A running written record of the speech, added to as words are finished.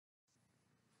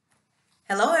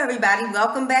Hello everybody,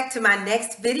 welcome back to my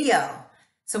next video.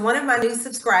 So one of my new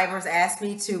subscribers asked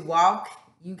me to walk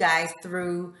you guys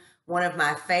through one of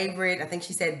my favorite, I think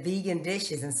she said vegan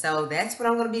dishes, and so that's what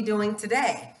I'm going to be doing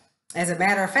today. As a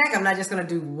matter of fact, I'm not just going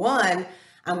to do one,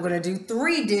 I'm going to do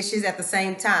 3 dishes at the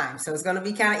same time. So it's going to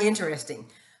be kind of interesting,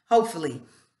 hopefully.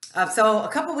 So a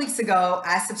couple weeks ago,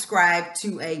 I subscribed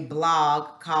to a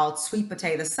blog called Sweet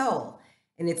Potato Soul,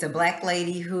 and it's a Black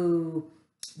lady who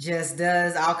just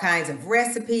does all kinds of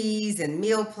recipes and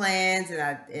meal plans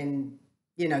and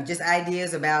you know, just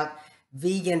ideas about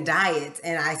vegan diets.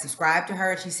 And I subscribe to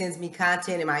her. She sends me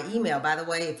content in my email. By the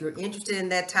way, if you're interested in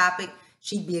that topic,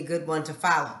 she'd be a good one to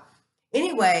follow.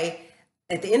 Anyway,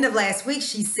 at the end of last week,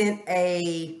 she sent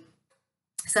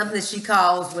something that she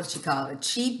calls, what she called, a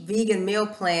cheap vegan meal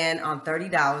plan on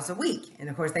 $30 a week. And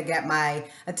of course, that got my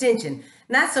attention.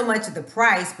 Not so much the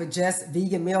price, but just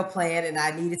vegan meal plan, and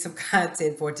I needed some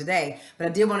content for today. But I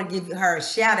did want to give her a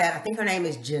shout out. I think her name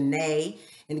is Janae,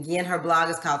 and again, her blog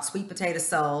is called Sweet Potato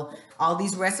Soul. All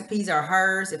these recipes are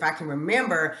hers. If I can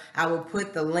remember, I will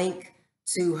put the link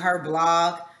to her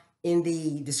blog in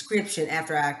the description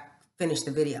after I finish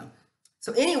the video.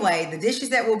 So anyway, the dishes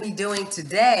that we'll be doing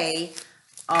today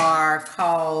are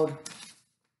called,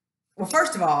 well,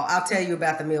 first of all, I'll tell you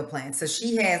about the meal plan. So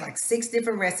she has like 6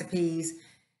 different recipes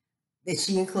that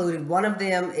she included. One of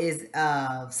them is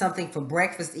something for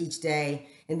breakfast each day.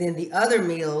 And then the other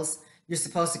meals, you're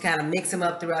supposed to kind of mix them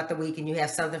up throughout the week, and you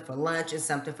have something for lunch and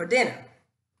something for dinner.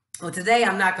 Well, today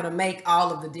I'm not going to make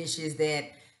all of the dishes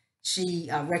that she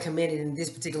recommended in this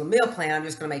particular meal plan. I'm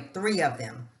just going to make 3 of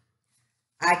them.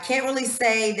 I can't really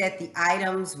say that the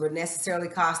items would necessarily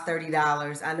cost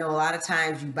 $30. I know a lot of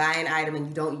times you buy an item and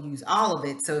you don't use all of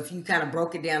it. So if you kind of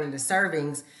broke it down into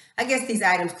servings, I guess these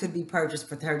items could be purchased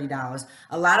for $30.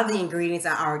 A lot of the ingredients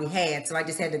I already had, so I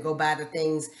just had to go buy the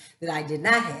things that I did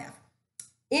not have.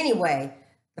 Anyway,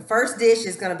 the first dish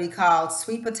is going to be called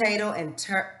sweet potato and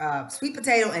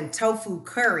tofu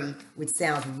curry, which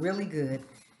sounds really good.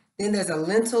 Then there's a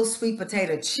lentil sweet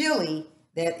potato chili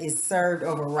that is served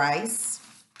over rice.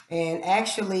 And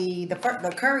actually, the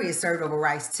curry is served over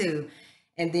rice too.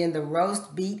 And then the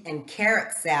roast beet and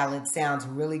carrot salad sounds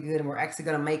really good. And we're actually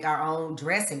going to make our own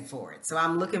dressing for it. So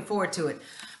I'm looking forward to it.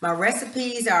 My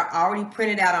recipes are already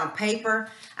printed out on paper.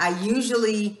 I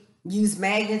usually use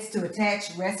magnets to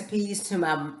attach recipes to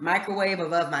my microwave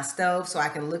above my stove so I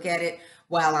can look at it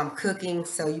while I'm cooking.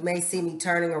 So you may see me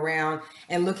turning around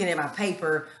and looking at my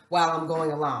paper while I'm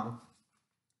going along.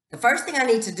 The first thing I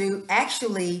need to do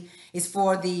actually is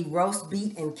for the roast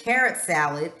beet and carrot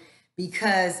salad,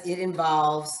 because it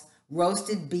involves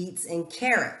roasted beets and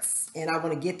carrots, and I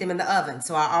want to get them in the oven.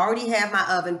 So I already have my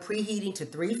oven preheating to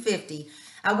 350.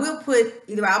 I will put,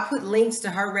 either I'll put links to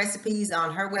her recipes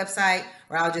on her website,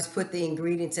 or I'll just put the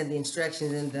ingredients and the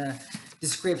instructions in the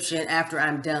description after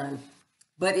I'm done.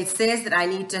 But it says that I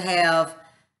need to have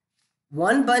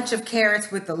 1 bunch of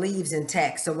carrots with the leaves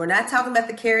intact. So we're not talking about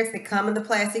the carrots that come in the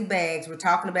plastic bags. We're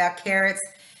talking about carrots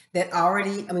that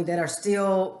already, that are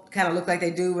still kind of look like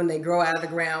they do when they grow out of the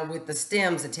ground with the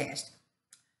stems attached.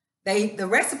 The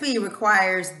recipe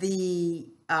requires the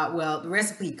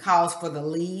recipe calls for the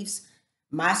leaves.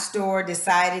 My store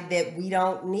decided that we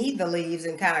don't need the leaves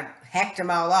and kind of hacked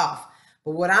them all off.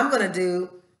 But what I'm going to do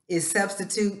is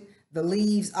substitute the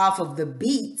leaves off of the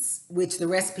beets, which the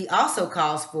recipe also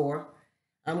calls for.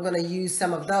 I'm going to use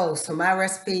some of those. So my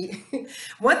recipe,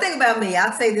 one thing about me,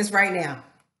 I'll say this right now.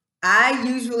 I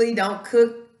usually don't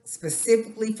cook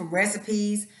specifically from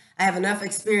recipes. I have enough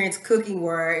experience cooking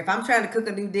where if I'm trying to cook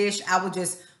a new dish, I will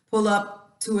just pull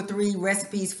up 2 or 3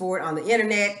 recipes for it on the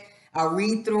internet. I'll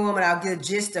read through them and I'll get a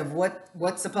gist of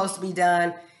what's supposed to be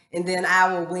done. And then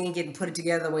I will wing it and put it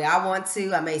together the way I want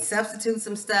to. I may substitute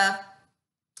some stuff.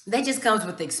 That just comes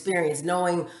with the experience,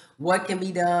 knowing what can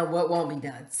be done, what won't be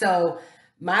done. So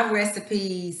my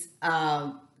recipes,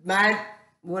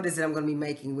 what is it I'm going to be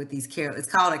making with these carrots?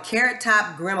 It's called a carrot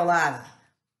top gremolata.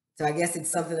 So I guess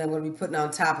it's something I'm going to be putting on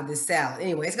top of this salad.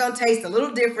 Anyway, it's going to taste a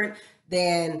little different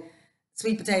than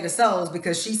sweet potato souls,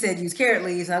 because she said use carrot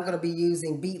leaves. I'm going to be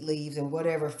using beet leaves and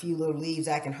whatever few little leaves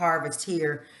I can harvest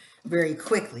here very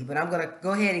quickly. But I'm going to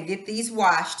go ahead and get these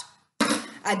washed.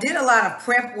 I did a lot of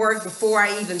prep work before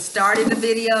I even started the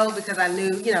video, because I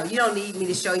knew, you don't need me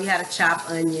to show you how to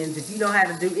chop onions. If you know how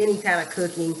to do any kind of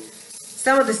cooking,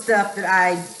 some of the stuff that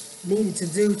I needed to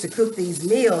do to cook these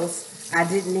meals, I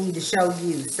didn't need to show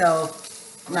you. So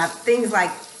my things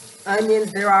like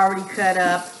onions, they're already cut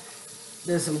up.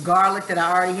 There's some garlic that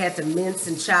I already had to mince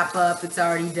and chop up. It's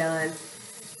already done.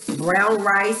 Brown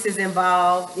rice is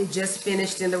involved. It just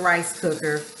finished in the rice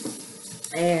cooker.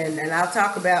 And I'll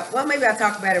talk about, well, maybe I'll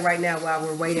talk about it right now while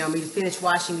we're waiting on me to finish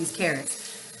washing these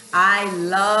carrots. I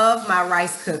love my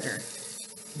rice cooker.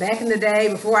 Back in the day,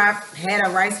 before I had a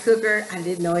rice cooker, I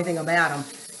didn't know anything about them.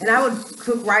 And I would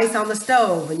cook rice on the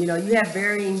stove. And you know, you have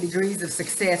varying degrees of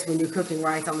success when you're cooking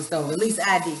rice on the stove. At least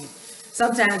I did.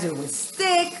 Sometimes it would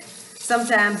stick.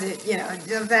 Sometimes it, you know,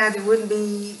 sometimes it wouldn't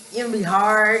be, it would be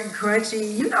hard,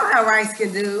 crunchy. You know how rice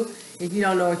can do if you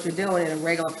don't know what you're doing in a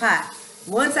regular pot.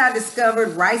 Once I discovered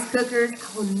rice cookers,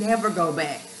 I will never go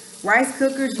back. Rice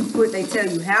cookers, they tell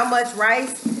you how much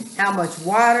rice, how much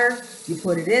water, you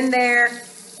put it in there,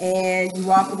 and you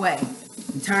walk away.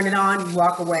 You turn it on, you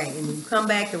walk away. And when you come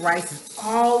back, the rice is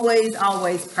always,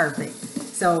 always perfect.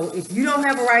 So if you don't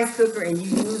have a rice cooker and you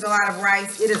use a lot of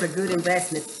rice, it is a good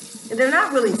investment. And they're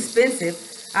not really expensive.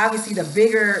 Obviously, the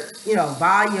bigger, you know,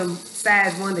 volume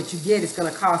size one that you get is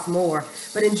going to cost more.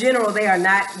 But in general, they are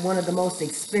not one of the most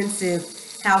expensive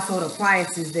household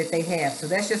appliances that they have. So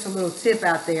that's just a little tip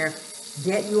out there.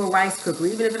 Get you a rice cooker,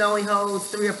 even if it only holds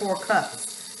 3 or 4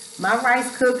 cups. My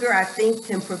rice cooker, I think,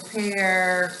 can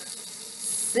prepare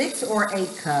 6 or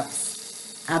 8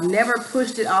 cups. I've never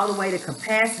pushed it all the way to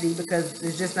capacity because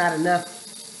there's just not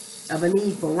enough of a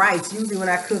need for rice. Usually when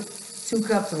I cook 2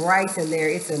 cups of rice in there,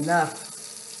 it's enough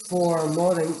for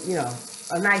more than, you know,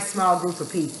 a nice small group of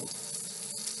people.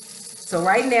 So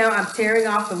right now I'm tearing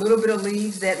off the little bit of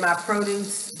leaves that my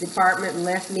produce department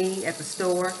left me at the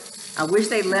store. I wish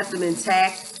they left them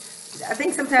intact. I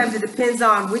think sometimes it depends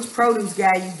on which produce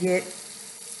guy you get,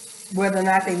 whether or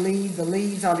not they leave the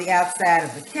leaves on the outside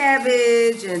of the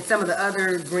cabbage and some of the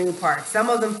other green parts. Some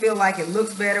of them feel like it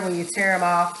looks better when you tear them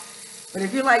off. But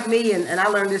if you're like me, and I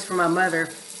learned this from my mother,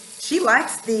 she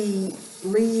likes the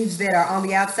leaves that are on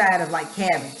the outside of like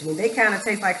cabbage. I mean, they kind of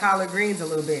taste like collard greens a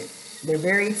little bit. They're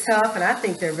very tough, and I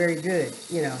think they're very good,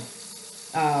 you know,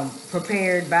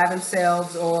 prepared by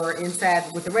themselves or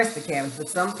inside with the rest of the cabbage. But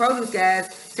some produce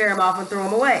guys tear them off and throw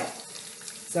them away.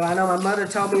 So I know my mother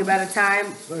told me about a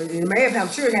time, it may have,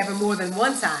 I'm sure it happened more than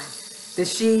one time, that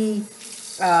she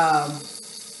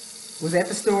was at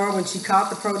the store when she caught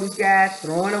the produce guy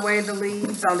throwing away the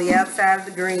leaves on the outside of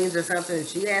the greens or something. And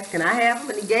she asked, can I have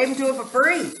them? And he gave them to her for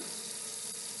free.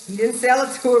 He didn't sell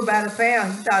it to her by the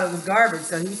pound. He thought it was garbage.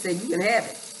 So he said, you can have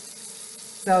it.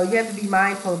 So you have to be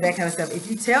mindful of that kind of stuff. If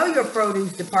you tell your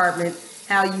produce department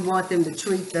how you want them to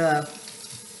treat the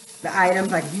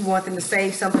items, like if you want them to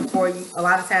save something for you, a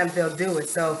lot of times they'll do it.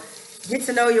 So get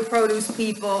to know your produce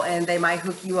people, and they might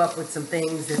hook you up with some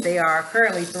things that they are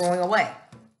currently throwing away.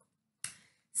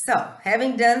 So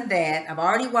having done that, I've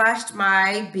already washed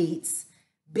my beets.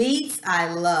 Beets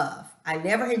I love. I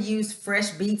never had used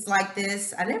fresh beets like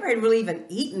this. I never had really even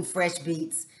eaten fresh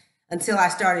beets until I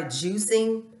started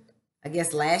juicing, I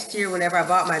guess last year whenever I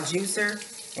bought my juicer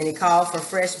and it called for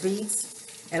fresh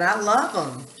beets, and I love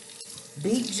them.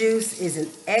 Beet juice is an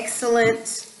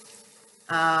excellent,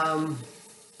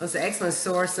 it's an excellent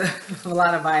source of a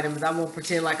lot of vitamins. I won't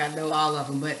pretend like I know all of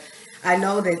them, but I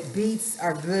know that beets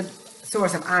are a good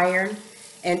source of iron.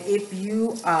 And if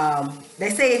you,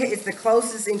 they say it's the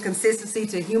closest in consistency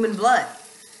to human blood.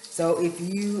 So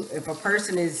if a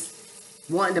person is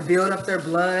wanting to build up their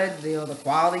blood, you know, the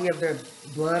quality of their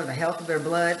blood or the health of their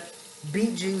blood,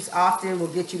 beet juice often will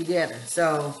get you together.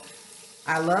 So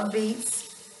I love beets.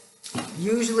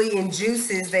 Usually in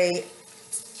juices, they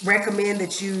recommend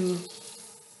that you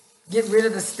get rid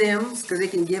of the stems because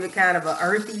it can give it kind of an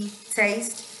earthy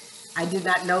taste. I did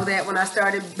not know that when I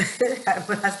started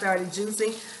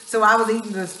juicing. So I was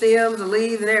eating the stems, the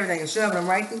leaves, and everything, and shoving them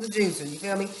right through the juicer. You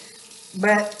feel me?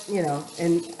 But, you know,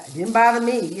 and it didn't bother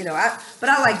me, you know. But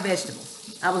I like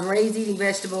vegetables. I was raised eating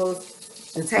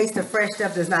vegetables. The taste of fresh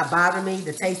stuff does not bother me.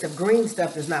 The taste of green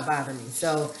stuff does not bother me.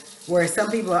 So whereas some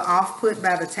people are off-put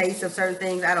by the taste of certain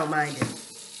things, I don't mind it.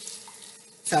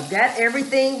 So I've got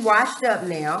everything washed up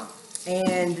now,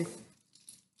 and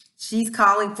she's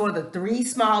calling for the 3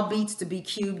 small beets to be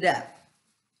cubed up.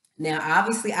 Now,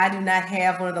 obviously, I do not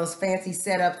have one of those fancy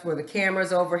setups where the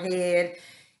camera's overhead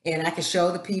and I can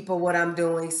show the people what I'm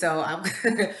doing. So I'm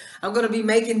going to be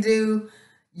making do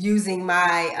using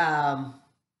my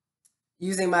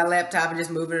laptop and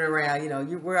just moving it around. You know,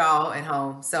 we're all at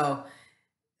home. So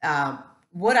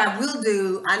what I will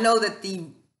do, I know that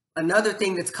another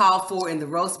thing that's called for in the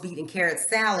roast beet and carrot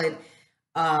salad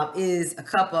is a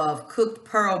cup of cooked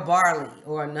pearl barley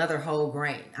or another whole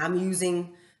grain. I'm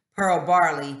using pearl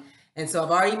barley. And so I've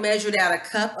already measured out a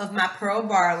cup of my pearl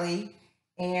barley,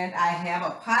 and I have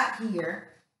a pot here.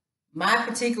 My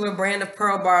particular brand of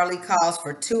pearl barley calls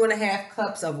for 2.5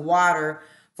 cups of water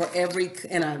for and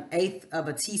 1/8 of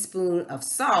a teaspoon of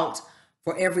salt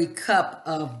for every cup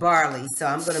of barley. So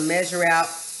I'm going to measure out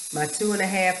my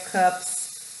 2.5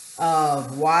 cups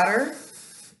of water.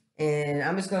 And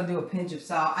I'm just going to do a pinch of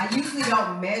salt. I usually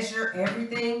don't measure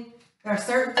everything. There are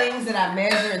certain things that I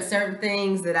measure and certain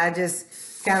things that I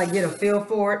just kind of get a feel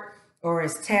for it. Or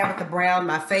as Tabitha Brown,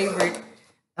 my favorite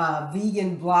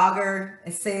vegan blogger,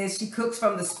 it says she cooks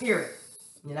from the spirit.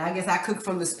 And I guess I cook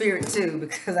from the spirit too,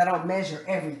 because I don't measure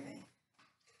everything.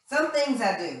 Some things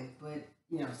I do, but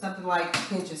you know, something like a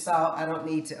pinch of salt, I don't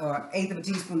need to, or 1/8 of a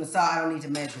teaspoon of salt, I don't need to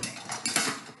measure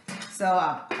that. So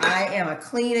I am a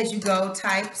clean as you go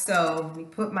type. So let me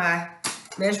put my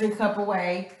measuring cup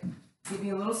away. Give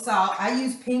me a little salt. I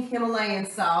use pink Himalayan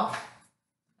salt.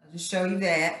 I'll just show you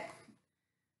that.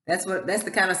 That's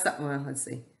the kind of salt. Well, let's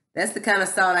see. That's the kind of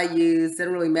salt I use.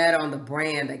 Doesn't really matter on the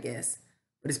brand, I guess.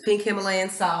 But it's pink Himalayan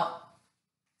salt.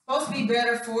 Supposed to be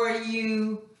better for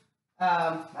you.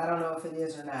 I don't know if it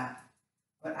is or not.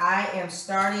 But I am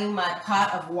starting my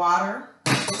pot of water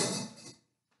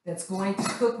that's going to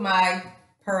cook my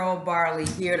pearl barley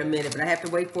here in a minute. But I have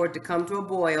to wait for it to come to a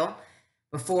boil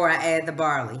before I add the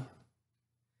barley.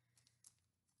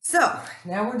 So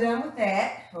now we're done with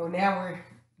that. Or now we're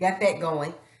got that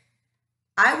going.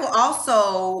 I will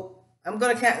also, I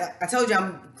told you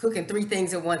I'm cooking 3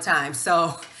 things at one time.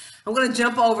 So I'm going to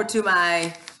jump over to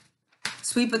my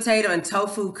sweet potato and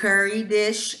tofu curry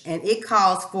dish. And it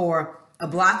calls for a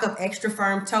block of extra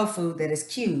firm tofu that is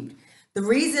cubed. The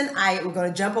reason I am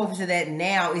going to jump over to that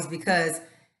now is because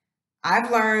I've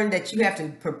learned that you have to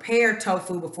prepare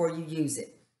tofu before you use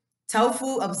it.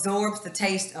 Tofu absorbs the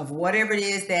taste of whatever it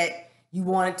is that you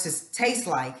want it to taste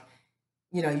like.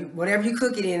 You know, whatever you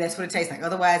cook it in, that's what it tastes like.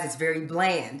 Otherwise, it's very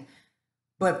bland.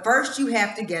 But first, you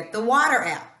have to get the water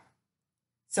out.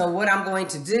 So what I'm going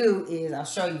to do is, I'll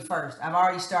show you first. I've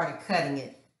already started cutting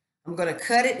it. I'm going to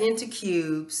cut it into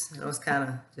cubes. I know it's kind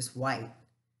of just white.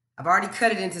 I've already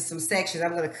cut it into some sections.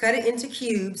 I'm going to cut it into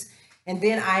cubes, and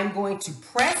then I'm going to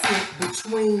press it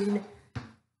between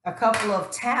a couple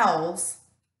of towels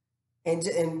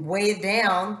and weigh it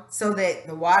down so that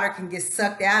the water can get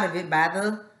sucked out of it by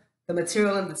the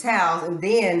material in the towels, and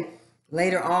then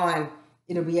later on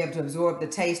it'll be able to absorb the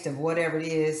taste of whatever it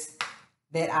is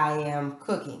that I am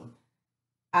cooking.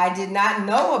 I did not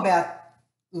know about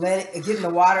getting the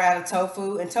water out of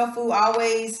tofu, and tofu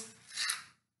always,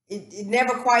 it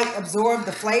never quite absorbed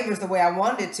the flavors the way I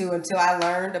wanted it to until I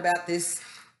learned about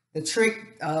the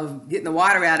trick of getting the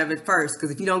water out of it first.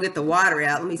 Because if you don't get the water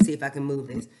out, let me see if I can move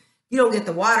this. If you don't get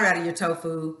the water out of your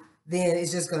tofu, then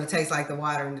it's just going to taste like the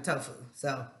water in the tofu.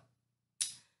 So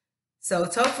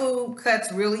tofu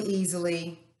cuts really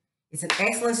easily. It's an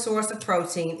excellent source of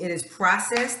protein. It is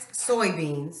processed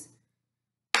soybeans,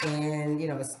 and you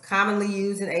know, it's commonly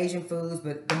used in Asian foods,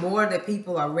 but the more that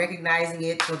people are recognizing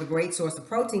it for the great source of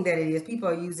protein that it is, people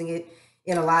are using it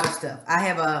in a lot of stuff. I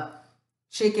have a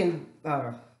chicken-like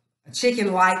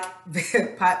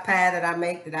pot pie that I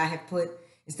make that I have put,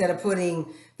 instead of putting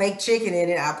fake chicken in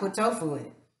it, I put tofu in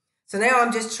it. So now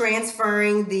I'm just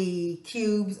transferring the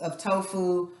cubes of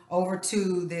tofu over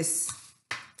to this,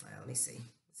 let me see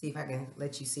if I can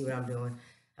let you see what I'm doing.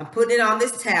 I'm putting it on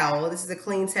this towel. This is a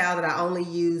clean towel that I only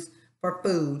use for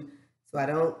food, so I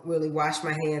don't really wash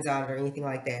my hands on it or anything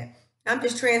like that. I'm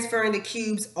just transferring the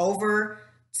cubes over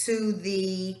to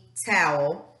the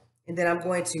towel, and then I'm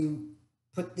going to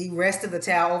put the rest of the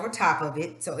towel over top of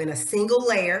it. So in a single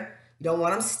layer, you don't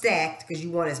want them stacked because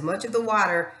you want as much of the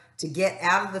water to get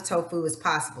out of the tofu as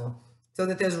possible, so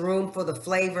that there's room for the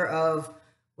flavor of,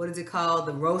 what is it called?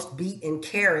 The roast beet and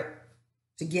carrot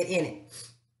to get in it.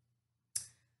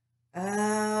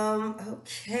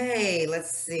 Okay,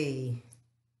 let's see.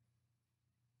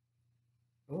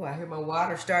 Oh, I hear my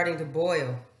water starting to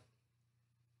boil.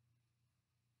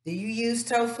 Do you use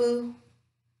tofu?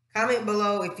 Comment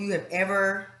below if you have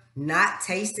ever not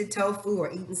tasted tofu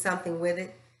or eaten something with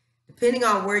it. Depending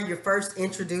on where you're first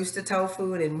introduced to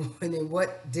tofu and in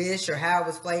what dish or how it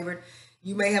was flavored,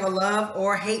 you may have a love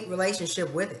or hate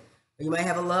relationship with it. Or you may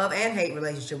have a love and hate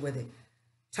relationship with it.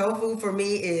 Tofu for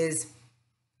me is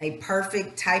a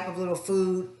perfect type of little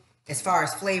food as far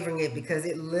as flavoring it, because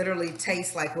it literally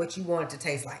tastes like what you want it to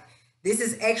taste like. This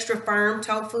is extra firm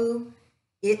tofu.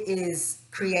 It is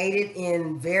created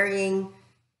in varying,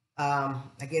 I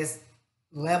guess,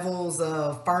 levels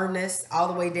of firmness, all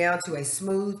the way down to a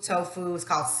smooth tofu. It's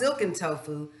called silken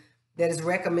tofu, that is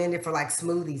recommended for like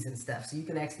smoothies and stuff. So you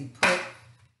can actually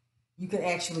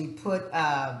put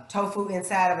tofu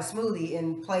inside of a smoothie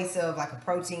in place of like a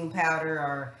protein powder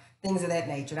or things of that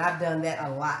nature. And I've done that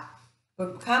a lot.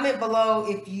 But comment below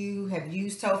if you have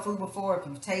used tofu before, if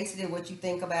you've tasted it, what you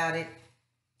think about it.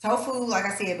 Tofu, like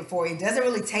I said before, it doesn't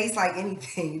really taste like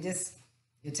anything.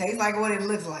 It tastes like what it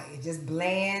looks like. It's just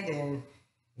bland and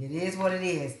it is what it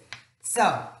is.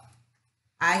 So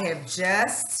I have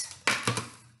just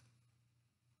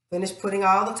finished putting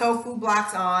all the tofu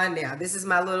blocks on. Now this is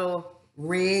my little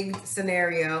rigged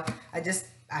scenario. I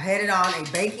had it on a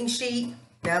baking sheet.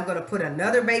 Now I'm gonna put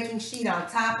another baking sheet on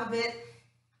top of it,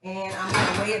 and I'm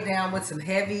gonna weigh it down with some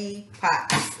heavy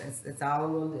pots. That's all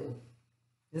I'm gonna do.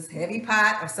 This heavy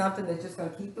pot or something that's just gonna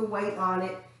keep the weight on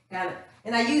it.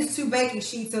 And I use 2 baking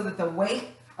sheets so that the weight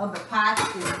of the pot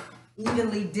is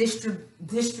evenly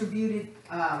distributed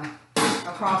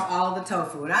across all the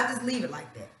tofu. And I just leave it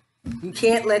like that. You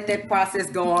can't let that process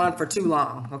go on for too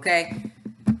long, okay?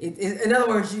 In other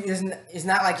words, it's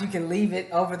not like you can leave it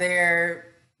over there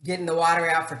getting the water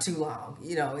out for too long.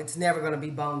 You know, it's never gonna be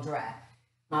bone dry.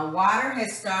 My water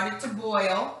has started to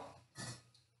boil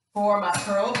for my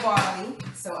pearl barley,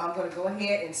 so I'm going to go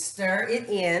ahead and stir it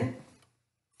in.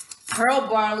 Pearl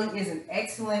barley is an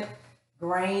excellent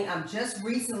grain. I'm just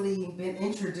recently been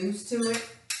introduced to it,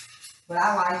 but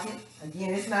I like it.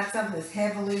 Again, it's not something that's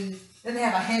doesn't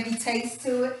have a heavy taste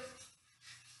to it,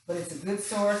 but it's a good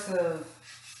source of,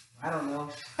 I don't know.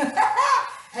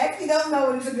 I actually don't know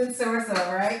what it's a good source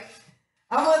of, right?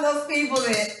 I'm one of those people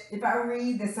that if I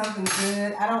read that something's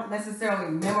good, I don't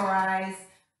necessarily memorize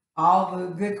all the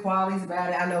good qualities about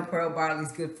it. I know pearl barley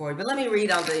is good for you, but let me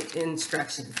read on the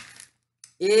instructions.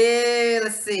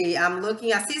 Let's see. I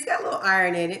see it's got a little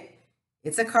iron in it.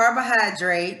 It's a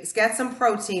carbohydrate. It's got some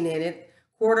protein in it.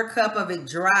 1/4 cup of it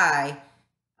dry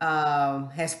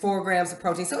has 4 grams of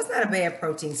protein, so it's not a bad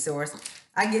protein source.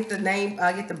 I get the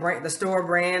brand, the store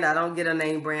brand. I don't get a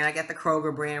name brand. I got the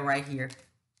Kroger brand right here.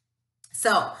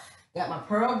 So got my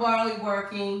pearl barley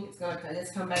working. It's gonna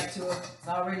just come back to it's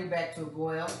already back to a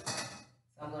boil.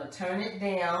 So I'm gonna turn it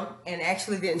down. And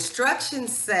actually the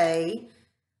instructions say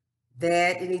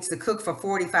that it needs to cook for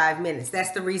 45 minutes.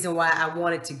 That's the reason why I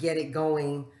wanted to get it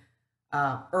going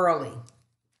early.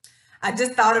 I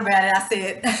just thought about it. I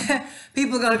said,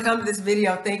 people are gonna come to this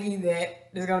video thinking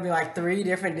that there's gonna be like 3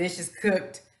 different dishes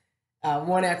cooked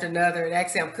one after another. And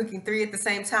actually I'm cooking 3 at the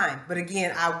same time. But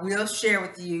again, I will share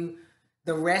with you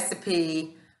the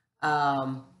recipe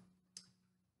but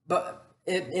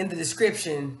in the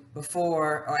description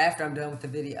before or after I'm done with the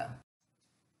video.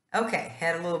 Okay,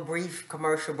 had a little brief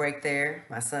commercial break there.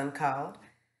 My son called,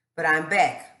 but I'm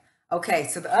back. Okay,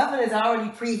 so the oven is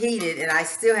already preheated and I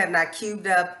still have not cubed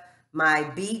up my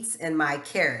beets and my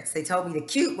carrots. They told me to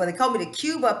cube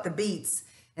up the beets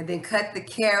and then cut the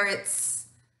carrots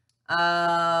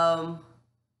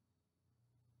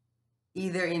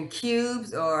either in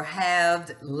cubes or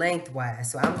halved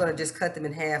lengthwise. So I'm gonna just cut them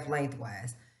in half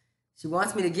lengthwise. She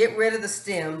wants me to get rid of the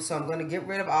stems, so I'm gonna get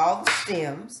rid of all the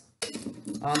stems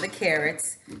on the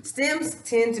carrots. Stems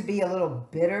tend to be a little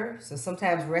bitter, so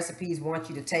sometimes recipes want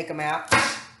you to take them out.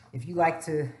 If you like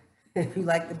the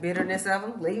bitterness of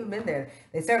them, leave them in there.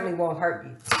 They certainly won't hurt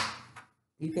you.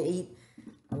 You can eat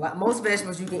most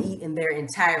vegetables you can eat in their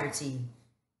entirety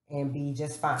and be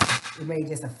just fine. It may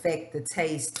just affect the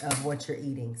taste of what you're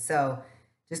eating. So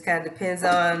just kind of depends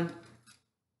on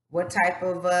what type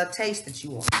of taste that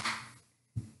you want.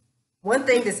 One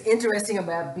thing that's interesting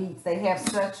about beets, they have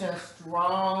such a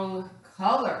strong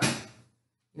color.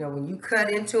 You know, when you cut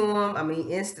into them, I mean,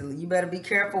 instantly, you better be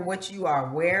careful what you are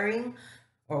wearing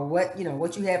or what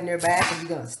you have in your bag, because you're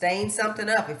going to stain something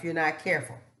up if you're not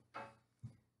careful.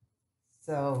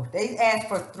 So they asked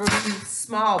for 3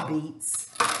 small beets.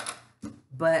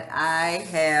 But I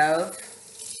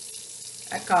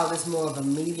call this more of a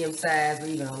medium size or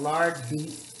even a large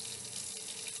beet.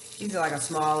 These are like a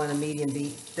small and a medium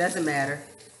beet. Doesn't matter.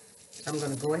 I'm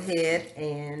going to go ahead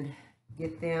and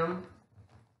get them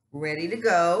ready to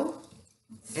go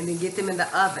and then get them in the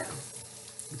oven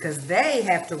because they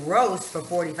have to roast for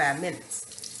 45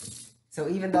 minutes. So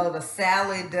even though the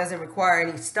salad doesn't require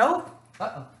any stovetop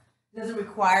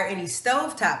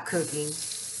cooking,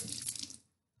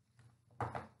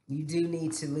 you do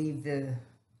need to leave the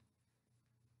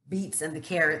beets and the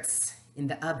carrots in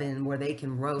the oven where they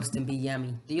can roast and be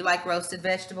yummy. Do you like roasted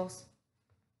vegetables?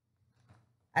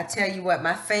 I tell you what,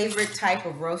 my favorite type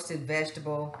of roasted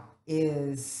vegetable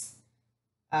is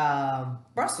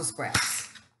Brussels sprouts.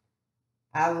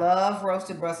 I love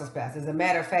roasted Brussels sprouts. As a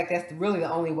matter of fact, that's really the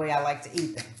only way I like to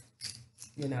eat them.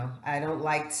 You know, I don't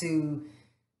like them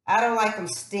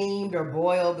steamed or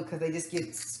boiled because they just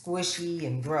get squishy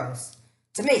and gross.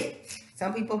 To me,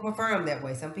 some people prefer them that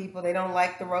way. Some people, they don't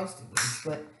like the roasted ones,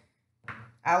 but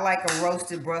I like a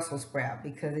roasted Brussels sprout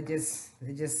because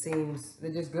they're just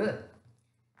good.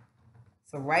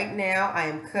 So right now I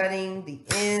am cutting the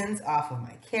ends off of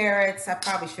my carrots. I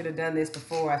probably should have done this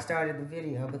before I started the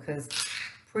video because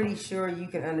pretty sure you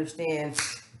can understand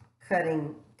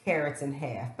cutting carrots in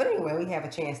half. But anyway, we have a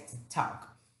chance to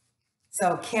talk.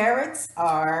 So carrots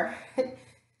are,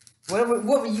 what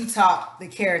were you taught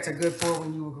that carrots are good for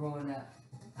when you were growing up?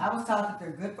 I was taught that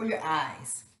they're good for your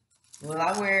eyes. Well,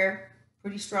 I wear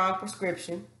pretty strong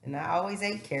prescription and I always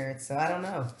ate carrots, so I don't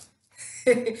know.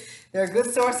 They're a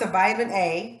good source of vitamin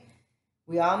A.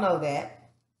 We all know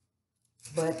that.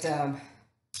 But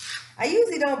I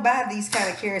usually don't buy these kind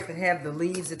of carrots that have the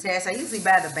leaves attached. I usually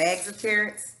buy the bags of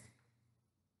carrots.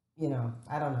 You know,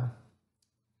 I don't know.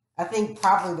 I think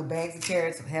probably the bags of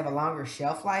carrots have a longer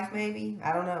shelf life, maybe.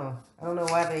 I don't know. I don't know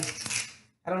why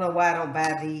I don't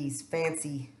buy these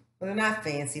fancy. Well, they're not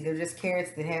fancy. They're just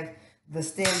carrots that have the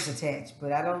stems attached.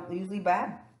 But I don't usually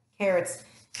buy carrots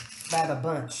by the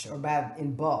bunch or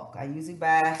in bulk. I usually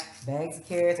buy bags of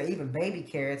carrots or even baby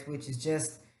carrots, which is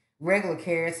just regular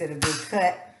carrots that have been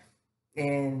cut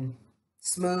and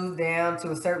smoothed down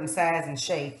to a certain size and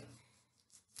shape.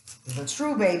 The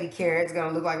true baby carrot is going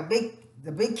to look like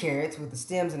the big carrots with the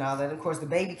stems and all that. Of course, the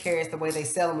baby carrots, the way they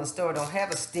sell them in the store, don't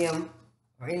have a stem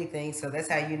or anything. So that's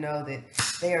how you know that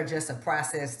they are just a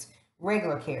processed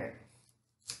regular carrot.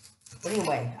 But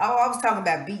anyway, I was talking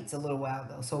about beets a little while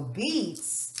ago. So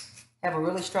beets have a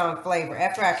really strong flavor.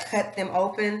 After I cut them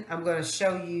open, I'm going to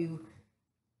show you.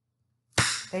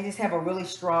 They just have a really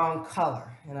strong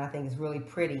color, and I think it's really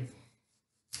pretty.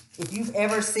 If you've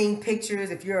ever seen pictures,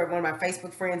 if you're one of my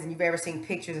Facebook friends and you've ever seen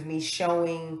pictures of me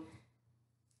showing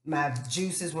my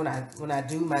juices when I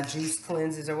do my juice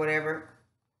cleanses or whatever,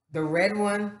 the red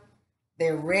one,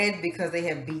 they're red because they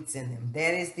have beets in them.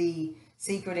 That is the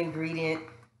secret ingredient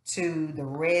to the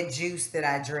red juice that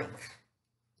I drink.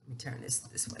 Let me turn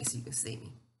this way so you can see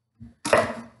me.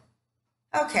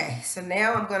 Okay, so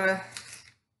now I'm gonna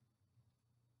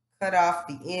cut off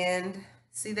the end.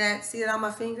 See that? See it on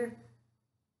my finger?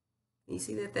 You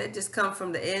see that? That just comes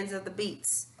from the ends of the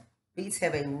beets. Beets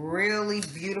have a really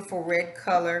beautiful red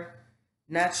color.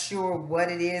 Not sure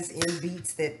what it is in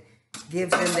beets that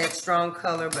gives them that strong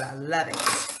color, but I love it.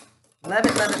 Love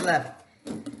it, love it, love it.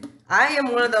 I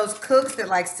am one of those cooks that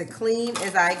likes to clean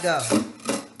as I go.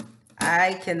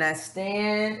 I cannot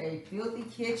stand a filthy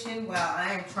kitchen while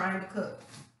I am trying to cook.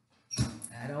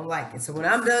 I don't like it. So when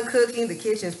I'm done cooking, the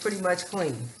kitchen is pretty much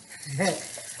clean.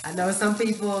 I know some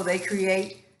people, they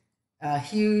create a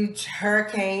huge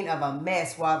hurricane of a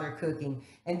mess while they're cooking,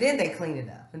 and then they clean it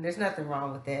up. And there's nothing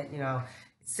wrong with that, you know.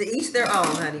 It's to each their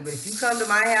own, honey. But if you come to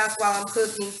my house while I'm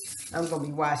cooking, I'm going to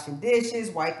be washing dishes,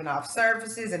 wiping off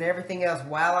surfaces, and everything else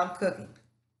while I'm cooking.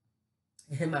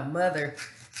 And my mother,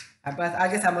 I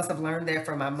guess I must have learned that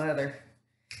from my mother.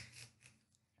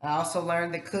 I also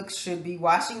learned that cooks should be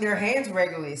washing their hands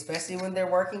regularly, especially when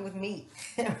they're working with meat.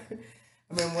 I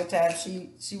remember one time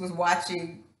she was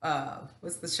watching,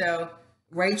 what's the show?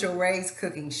 Rachel Ray's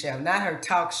cooking show. Not her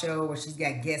talk show where she's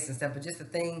got guests and stuff, but just the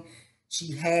thing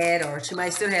she had, or she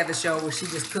might still have the show where she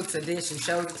just cooks a dish and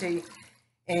shows it to you.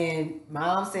 And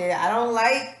Mom said, I don't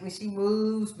like when she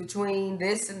moves between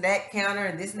this and that counter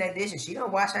and this and that dish, and she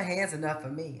don't wash her hands enough for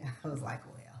me. I was like,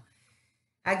 well,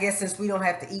 I guess since we don't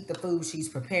have to eat the food she's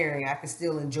preparing, I can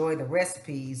still enjoy the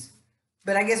recipes.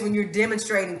 But I guess when you're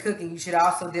demonstrating cooking, you should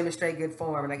also demonstrate good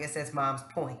form, and I guess that's Mom's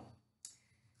point.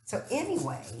 So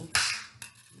anyway,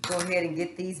 go ahead and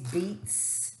get these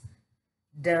beets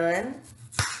done.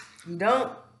 You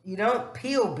don't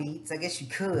peel beets. I guess you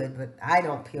could, but I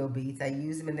don't peel beets. I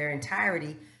use them in their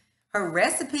entirety. Her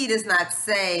recipe does not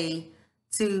say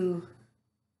to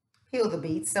peel the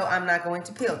beets, so I'm not going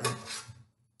to peel them.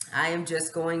 I am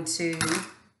just going to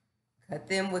cut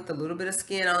them with a little bit of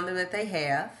skin on them that they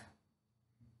have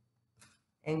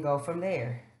and go from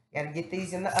there. Got to get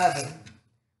these in the oven.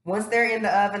 Once they're in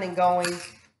the oven and going,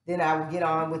 then I will get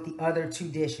on with the other two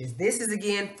dishes. This is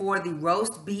again for the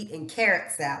roast beet and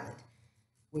carrot salad,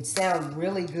 which sounds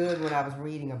really good when I was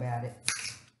reading about it.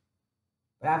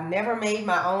 But I've never made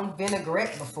my own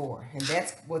vinaigrette before, and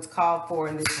that's what's called for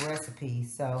in this recipe.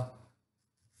 So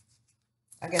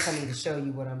I guess I need to show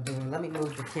you what I'm doing. Let me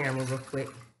move the camera real quick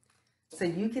so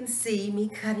you can see me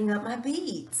cutting up my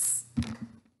beets.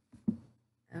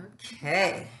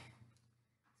 Okay.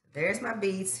 There's my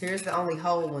beets. Here's the only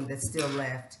whole one that's still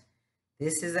left.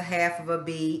 This is a half of a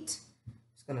beet.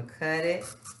 Just going to cut it.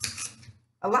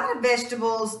 A lot of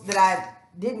vegetables that I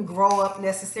didn't grow up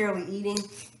necessarily eating,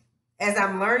 as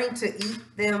I'm learning to eat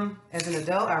them as an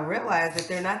adult, I realized that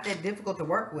they're not that difficult to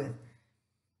work with.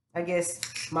 I guess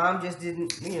Mom just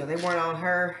didn't, they weren't on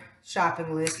her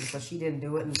shopping list, and so she didn't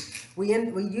do it.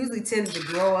 And we usually tend to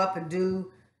grow up and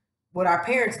do what our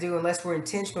parents do unless we're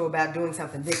intentional about doing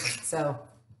something different. So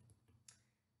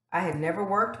I have never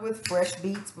worked with fresh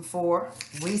beets before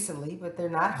recently, but they're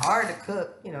not hard to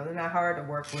cook. You know, they're not hard to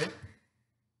work with.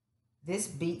 This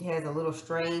beet has a little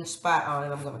strange spot on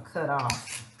it I'm going to cut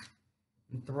off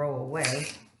and throw away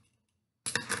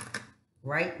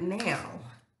right now.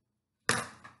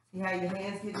 See how your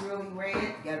hands get really red?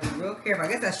 You got to be real careful.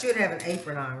 I guess I should have an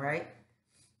apron on, right?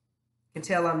 You can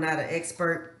tell I'm not an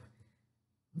expert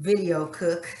video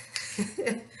cook.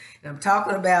 And I'm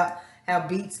talking about how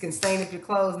beets can stain up your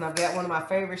clothes, and I've got one of my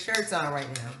favorite shirts on right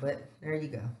now, but there you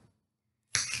go.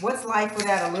 What's life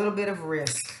without a little bit of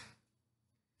risk?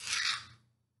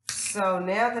 So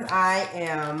now that I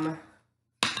am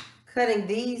cutting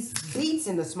these beets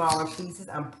into smaller pieces,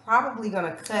 I'm probably going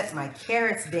to cut my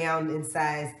carrots down in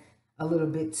size a little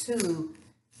bit too.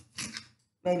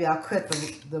 Maybe I'll cut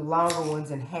the longer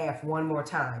ones in half one more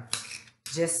time,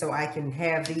 just so I can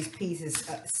have these pieces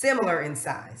similar in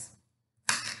size.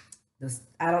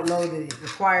 I don't know that it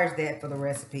requires that for the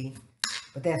recipe,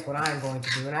 but that's what I'm going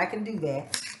to do. And I can do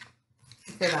that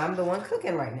because I'm the one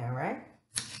cooking right now, right?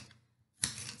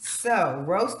 So,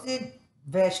 roasted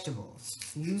vegetables.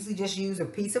 Usually just use a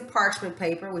piece of parchment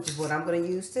paper, which is what I'm going to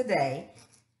use today,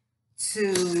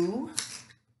 to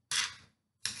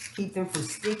keep them from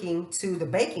sticking to the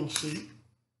baking sheet.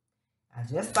 I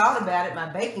just thought about it. My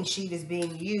baking sheet is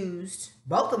being used,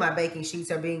 both of my baking sheets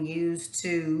are being used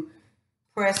to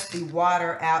press the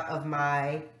water out of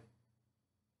my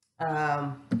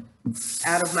tofu.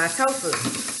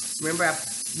 Remember, I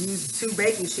used 2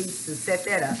 baking sheets to set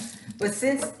that up. But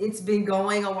since it's been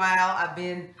going a while, I've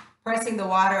been pressing the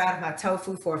water out of my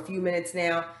tofu for a few minutes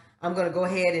now. I'm going to go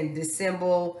ahead and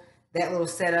disassemble that little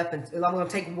setup, and I'm going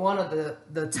to take one of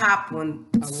the top one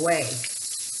away,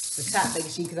 the top baking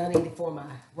sheet, because I need it for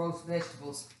my roast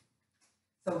vegetables.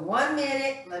 So 1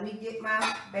 minute, let me get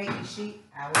my baking sheet.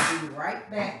 I will be right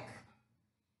back.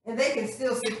 And they can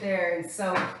still sit there and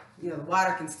soak, you know, the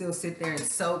water can still sit there and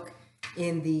soak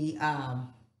in the,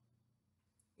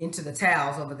 into the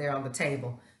towels over there on the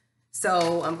table.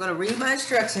 So I'm going to read my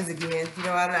instructions again. You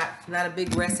know, I'm not a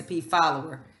big recipe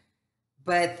follower,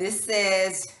 but this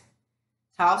says,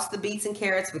 toss the beets and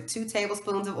carrots with 2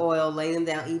 tablespoons of oil, lay them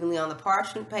down evenly on the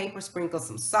parchment paper, sprinkle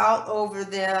some salt over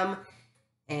them,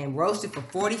 and roast it for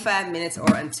 45 minutes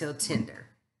or until tender.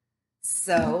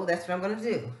 So that's what I'm going to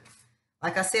do.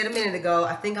 Like I said a minute ago,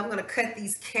 I think I'm going to cut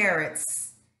these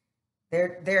carrots.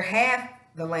 They're half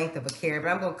the length of a carrot,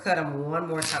 but I'm going to cut them one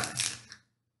more time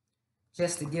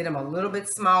just to get them a little bit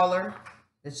smaller.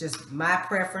 It's just my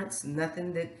preference.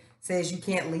 Nothing that says you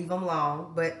can't leave them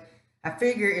long, but I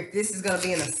figure if this is going to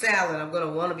be in a salad, I'm going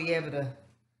to want to be able to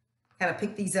kind of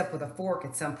pick these up with a fork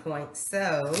at some point.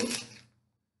 So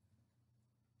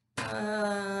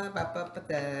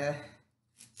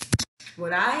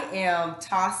when I am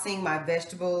tossing my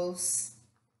vegetables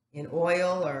in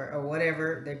oil or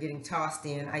whatever they're getting tossed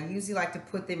in, I usually like to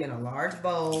put them in a large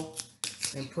bowl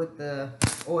and put the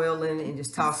oil in and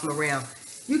just toss them around.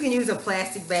 You can use a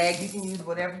plastic bag. You can use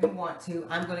whatever you want to.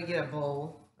 I'm going to get a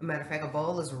bowl. As a matter of fact, a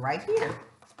bowl is right here.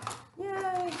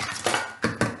 Yay!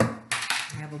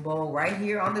 I have a bowl right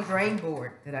here on the drain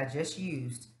board that I just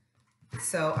used.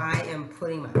 So I am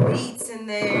putting my beets in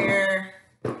there,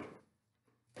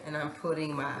 and I'm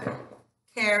putting my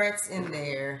carrots in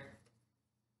there,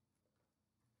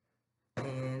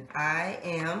 and I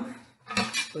am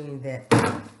putting that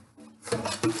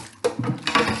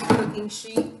cooking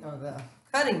sheet, or the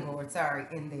cutting board, sorry,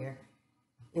 in there,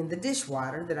 in the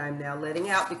dishwater that I'm now letting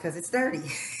out because it's dirty.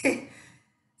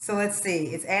 So let's see,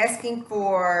 it's asking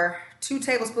for 2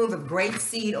 tablespoons of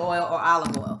grapeseed oil or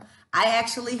olive oil. I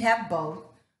actually have both,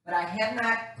 but I have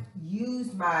not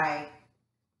used my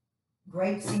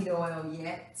grapeseed oil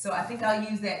yet, so I think I'll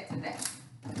use that today.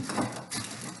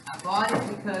 I bought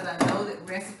it because I know that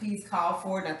recipes call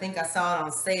for it, and I think I saw it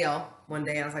on sale one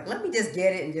day, and I was like, let me just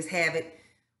get it and just have it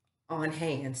on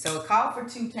hand. So it called for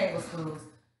 2 tablespoons.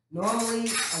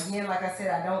 Normally, again, like I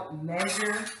said, I don't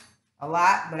measure a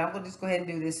lot, but I'm going to just go ahead and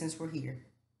do this since we're here.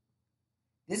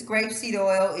 This grapeseed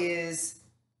oil is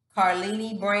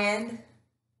Carlini brand.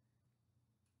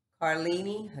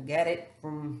 Carlini. I got it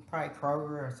from probably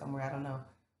Kroger or somewhere. I don't know.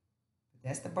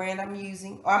 That's the brand I'm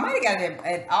using. Or I might have got it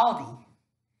at Aldi.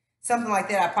 Something like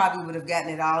that I probably would have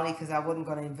gotten at Aldi because I wasn't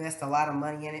going to invest a lot of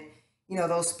money in it. You know,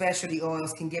 those specialty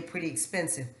oils can get pretty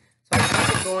expensive. So I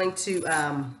wasn't going to,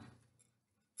 I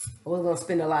wasn't going to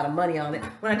spend a lot of money on it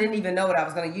when I didn't even know what I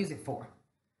was going to use it for.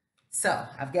 So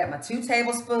I've got my 2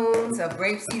 tablespoons of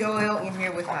grapeseed oil in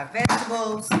here with my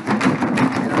vegetables. And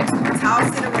I'm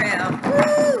toss it around.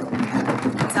 Woo!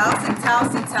 Toss it,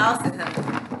 honey.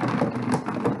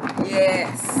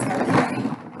 Yes. Okay.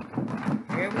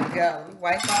 Here we go. Let me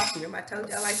wipe off. Remember I told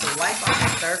you I like to wipe off the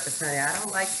surface, honey. I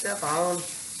don't like stuff on.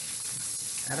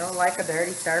 I don't like a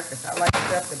dirty surface. I like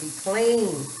stuff to be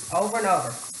clean over and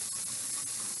over.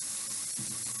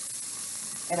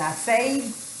 And I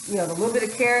saved, you know, the little bit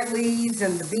of carrot leaves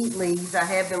and the beet leaves. I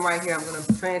have them right here. I'm going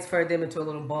to transfer them into a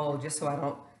little bowl just so I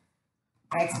don't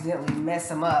accidentally mess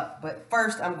them up. But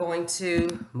first, I'm going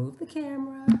to move the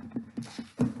camera.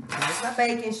 Here's my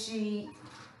baking sheet.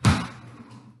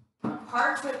 My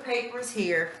parchment paper is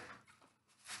here.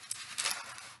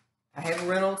 I have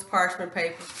Reynolds parchment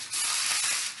paper.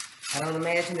 I don't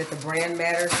imagine that the brand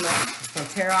matters much. It's going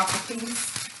to tear off a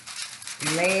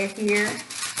piece. Lay it here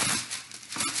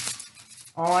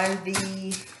on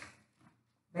the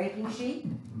baking sheet.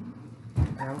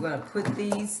 And I'm going to put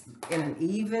these in an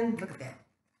even, look at that.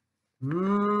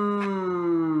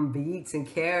 Beets and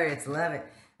carrots, love it.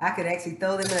 I could actually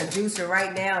throw them in a juicer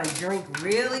right now and drink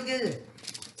really good.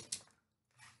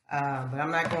 But I'm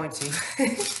not going to.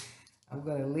 I'm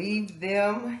going to leave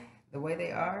them the way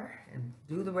they are and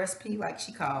do the recipe like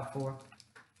she called for.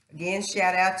 Again,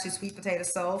 shout out to Sweet Potato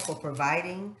Soul for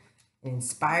providing and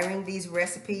inspiring these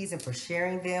recipes and for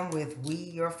sharing them with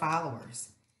your followers.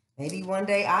 Maybe one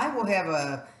day I will have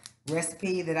a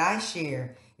recipe that I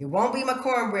share. It won't be my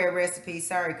cornbread recipe.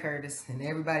 Sorry, Curtis, and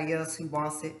everybody else who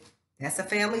wants it. That's a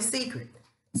family secret.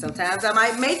 Sometimes I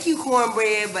might make you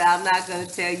cornbread, but I'm not going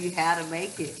to tell you how to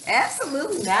make it.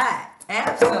 Absolutely not.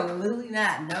 Absolutely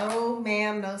not. No,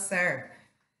 ma'am, no, sir.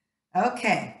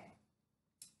 Okay.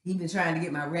 He's been trying to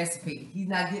get my recipe. He's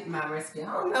not getting my recipe.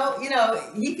 I don't know. You know,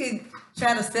 he could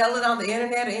try to sell it on the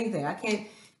internet or anything. I can't,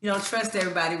 you don't trust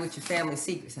everybody with your family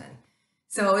secrets, honey.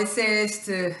 So it says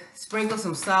to sprinkle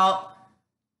some salt.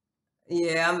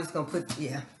 Yeah, I'm just going to put,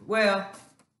 yeah. Well,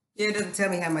 it doesn't tell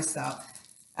me how much salt.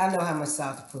 I know how much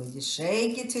salt to put. Just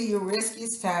shake it till your wrist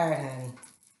gets tired, honey.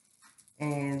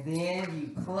 And then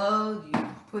you close, you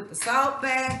put the salt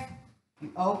back,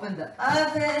 you open the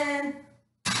oven,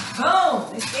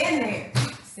 boom, it's in there.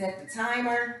 Set the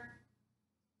timer,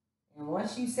 and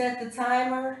once you set the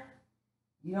timer,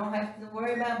 you don't have to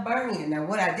worry about burning it. Now,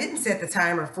 what I didn't set the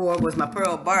timer for was my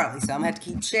pearl barley, so I'm gonna have to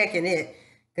keep checking it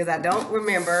because I don't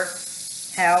remember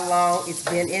how long it's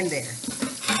been in there.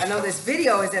 I know this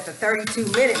video is at the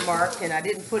 32-minute mark, and I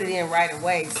didn't put it in right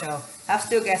away, so I've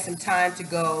still got some time to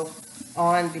go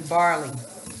on the barley.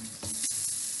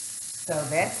 So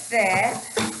that's that.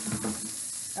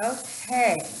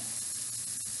 Okay.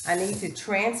 I need to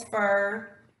transfer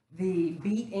the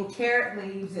beet and carrot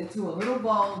leaves into a little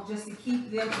bowl just to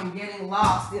keep them from getting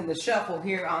lost in the shuffle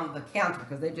here on the counter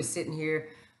because they're just sitting here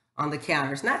on the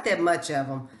counter. It's not that much of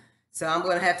them. So I'm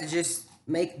going to have to just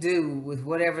make do with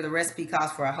whatever the recipe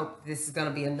calls for. I hope this is going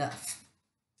to be enough.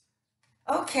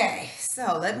 Okay,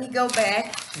 so let me go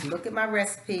back and look at my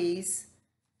recipes.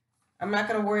 I'm not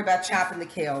going to worry about chopping the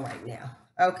kale right now.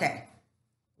 Okay,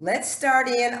 let's start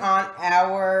in on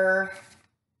our,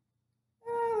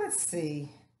 let's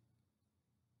see.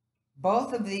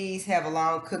 Both of these have a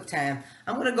long cook time.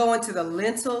 I'm going to go into the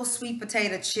lentil sweet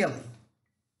potato chili.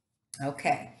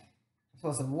 Okay, I'm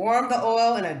supposed to warm the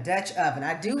oil in a Dutch oven.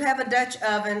 I do have a Dutch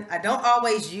oven. I don't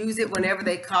always use it whenever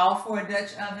they call for a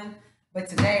Dutch oven. But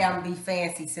today I'm going to be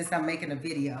fancy since I'm making a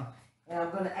video. And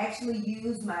I'm going to actually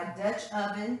use my Dutch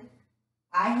oven.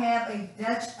 I have a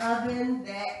Dutch oven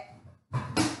that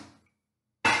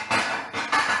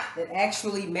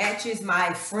actually matches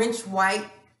my French white,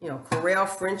 you know, Corelle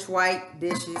French white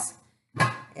dishes.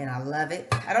 And I love it.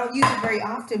 I don't use it very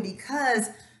often because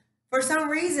for some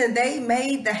reason they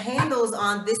made the handles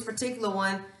on this particular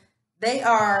one, they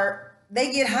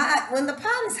get hot when the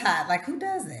pot is hot. Like, who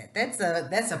does that?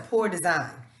 That's a poor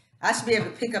design. I should be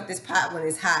able to pick up this pot when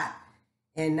it's hot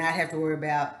and not have to worry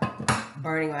about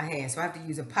burning my hands. So I have to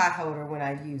use a pot holder when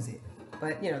I use it.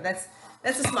 But, you know, that's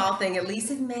a small thing. At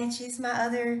least it matches my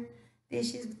other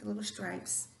dishes with the little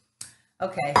stripes.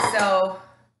 Okay, so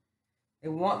they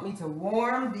want me to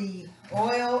warm the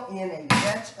oil in a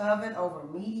Dutch oven over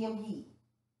medium heat.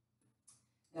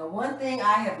 Now, one thing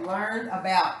I have learned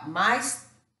about my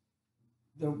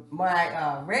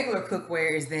regular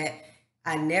cookware is that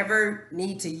I never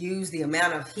need to use the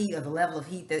amount of heat or the level of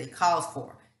heat that it calls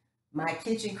for. My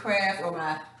kitchen craft or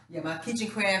my kitchen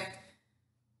craft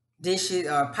dishes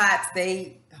or pots,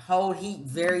 they hold heat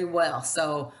very well.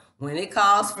 So when it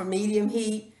calls for medium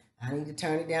heat, I need to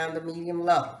turn it down to medium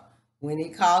low. When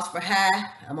it calls for high,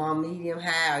 I'm on medium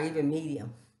high or even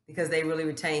medium because they really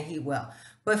retain heat well.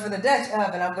 But for the Dutch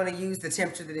oven, I'm going to use the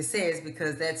temperature that it says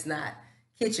because that's not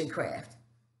kitchen craft.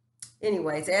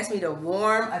 Anyway, it's asked me to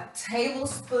warm a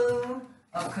tablespoon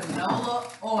of canola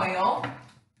oil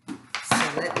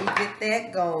let me get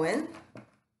that going.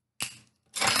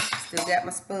 Still got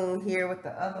my spoon here with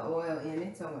the other oil in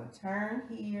it. So I'm going to turn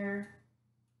here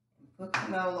and put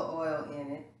canola oil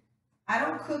in it. I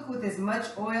don't cook with as much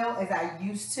oil as I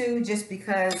used to just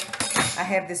because I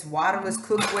have this waterless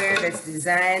cookware that's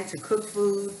designed to cook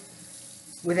food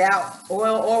without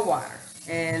oil or water.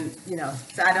 And, you know,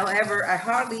 so I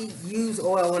hardly use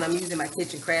oil when I'm using my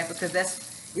kitchen craft because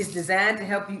it's designed to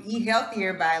help you eat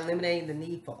healthier by eliminating the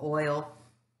need for oil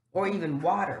or even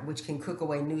water, which can cook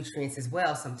away nutrients as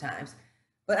well sometimes.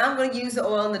 But I'm going to use the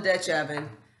oil in the Dutch oven.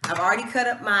 I've already cut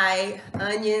up my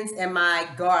onions and my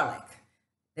garlic.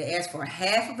 They asked for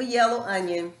half of a yellow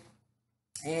onion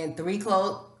and three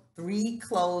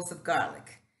cloves of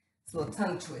garlic. It's a little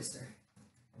tongue twister.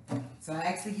 So I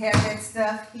actually have that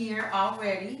stuff here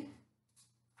already,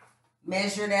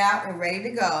 measured out and ready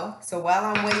to go. So while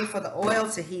I'm waiting for the oil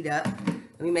to heat up,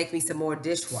 let me make me some more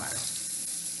dishwater.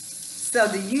 So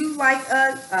do you like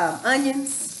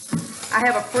onions? I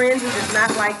have a friend who does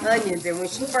not like onions, and when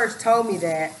she first told me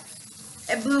that,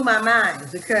 it blew my mind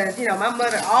because, you know, my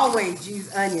mother always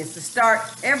used onions to start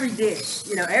every dish.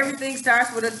 You know, everything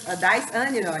starts with a diced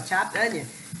onion or a chopped onion.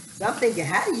 So I'm thinking,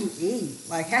 how do you eat?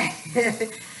 Like,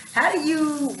 how do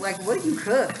you, like, what do you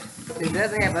cook that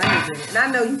doesn't have onions in it? And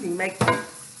I know you can make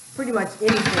pretty much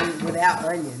anything without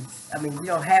onions. I mean, you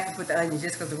don't have to put the onions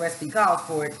just because the recipe calls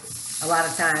for it a lot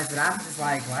of times. But I'm just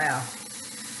like, wow.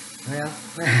 Well,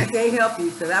 I can't help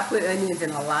you because I put onions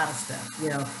in a lot of stuff, you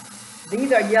know.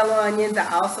 These are yellow onions. I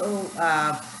also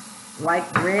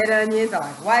like red onions. I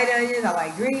like white onions. I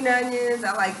like green onions.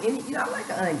 I like any, you know, I like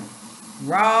an onion.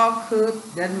 Raw,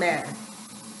 cooked, doesn't matter.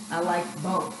 I like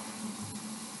both.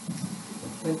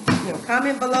 And, you know,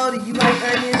 comment below, do you like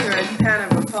onions or are you kind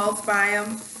of repulsed by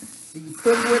them? Do you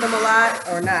cook with them a lot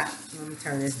or not? Let me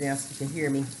turn this down so you can hear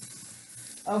me.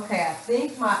 Okay, I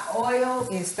think my oil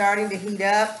is starting to heat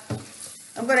up.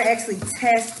 I'm going to actually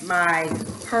test my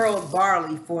pearled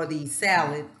barley for the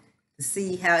salad to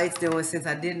see how it's doing since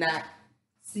I did not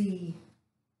see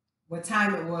what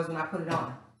time it was when I put it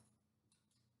on.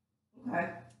 Okay.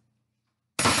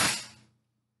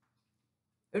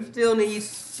 It still needs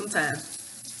some time.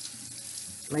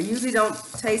 I usually don't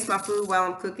taste my food while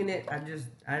I'm cooking it. I just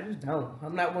don't.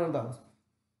 I'm not one of those.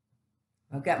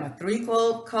 I've got my 3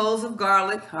 cloves of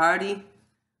garlic already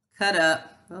cut up.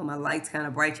 Oh, my light's kind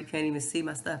of bright. You can't even see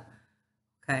my stuff.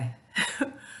 Okay.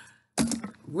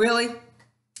 Really?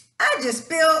 I just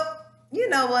spilled, you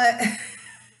know what?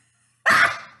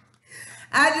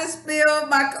 I just spilled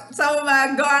some of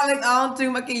my garlic onto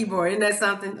my keyboard. Isn't that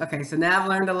something? Okay, so now I've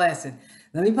learned a lesson.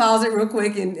 Let me pause it real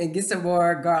quick and get some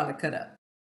more garlic cut up.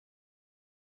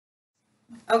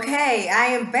 Okay, I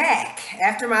am back.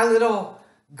 After my little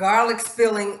garlic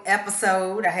spilling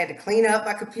episode, I had to clean up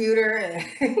my computer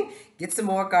and get some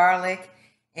more garlic.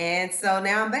 And so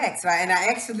now I'm back. And I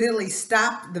accidentally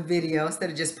stopped the video instead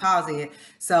of just pausing it.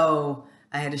 So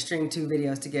I had to string 2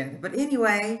 videos together. But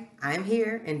anyway, I'm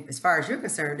here. And as far as you're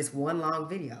concerned, it's one long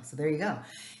video. So there you go.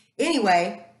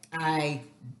 Anyway, I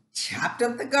chopped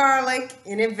up the garlic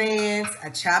in advance. I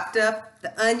chopped up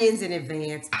the onions in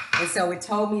advance. And so it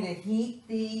told me to heat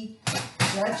the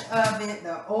Dutch oven,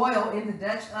 the oil in the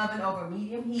Dutch oven over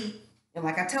medium heat. And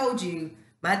like I told you,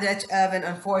 my Dutch oven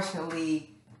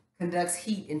unfortunately conducts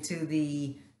heat into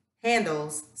the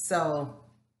handles. So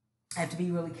I have to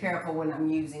be really careful when I'm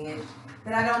using it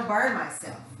that I don't burn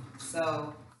myself.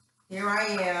 So here I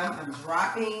am. I'm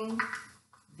dropping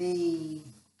the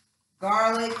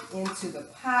garlic into the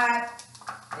pot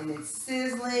and it's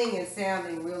sizzling and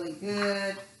sounding really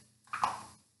good.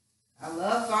 I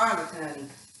love garlic, honey.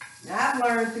 Now, I've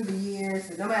learned through the years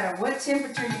that no matter what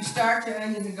temperature you start your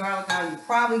onions and garlic on, you're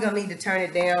probably going to need to turn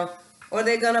it down or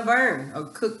they're going to burn or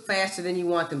cook faster than you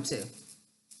want them to.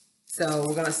 So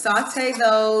we're going to saute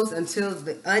those until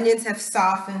the onions have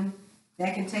softened.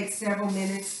 That can take several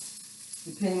minutes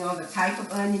depending on the type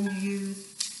of onion you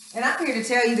use. And I'm here to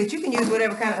tell you that you can use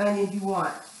whatever kind of onion you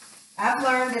want. I've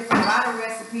learned that from a lot of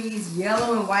recipes,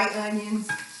 yellow and white onions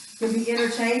can be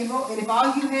interchangeable. And if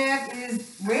all you have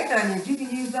is red onions, you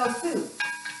can use those too.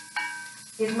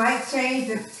 It might change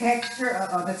the texture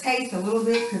or the taste a little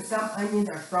bit because some onions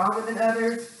are stronger than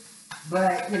others.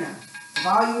 But, you know, if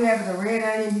all you have is a red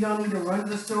onion, you don't need to run to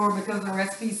the store because the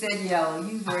recipe said yellow.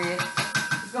 Use red.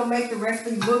 It's going to make the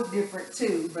recipe look different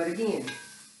too. But again,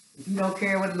 if you don't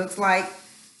care what it looks like,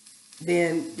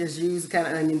 then just use the kind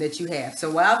of onion that you have.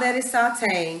 So while that is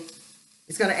sauteing,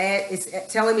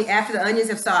 it's telling me after the onions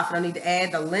have softened, I need to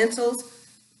add the lentils.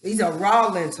 These are raw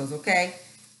lentils, okay?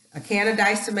 A can of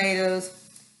diced tomatoes,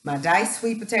 my diced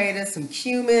sweet potatoes, some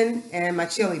cumin, and my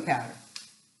chili powder.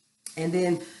 And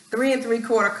then 3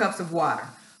 3/4 cups of water.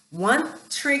 One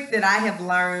trick that I have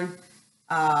learned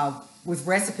with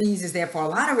recipes is that for a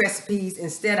lot of recipes,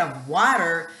 instead of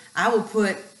water, I will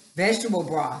put vegetable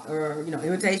broth or,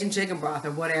 imitation chicken broth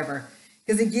or whatever,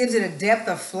 because it gives it a depth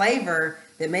of flavor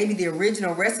that maybe the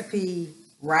original recipe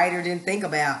writer didn't think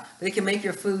about, but it can make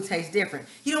your food taste different.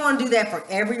 You don't want to do that for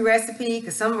every recipe,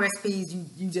 because some recipes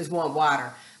you just want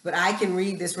water. But I can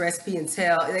read this recipe and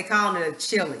tell, they call it a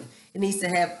chili. It needs to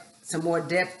have some more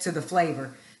depth to the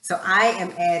flavor. So I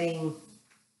am adding,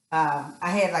 I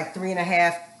had like 3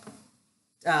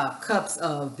 1/2 cups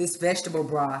of this vegetable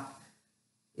broth.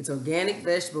 It's organic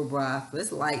vegetable broth.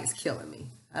 This light is killing me.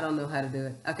 I don't know how to do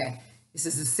it. Okay. This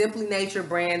is a Simply Nature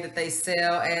brand that they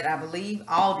sell at, I believe,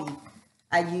 Aldi.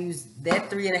 I used that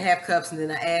 3 1/2 cups, and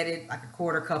then I added like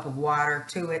 1/4 cup of water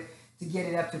to it to get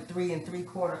it up to 3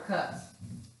 3/4 cups.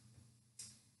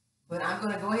 But I'm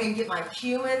going to go ahead and get my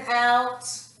cumin out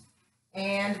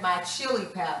and my chili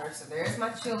powder. So there's my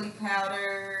chili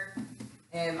powder,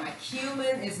 and my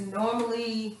cumin is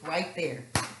normally right there.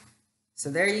 So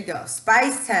there you go.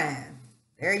 Spice time.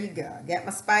 There you go. I got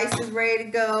my spices ready to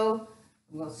go.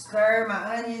 I'm going to stir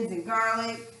my onions and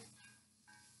garlic.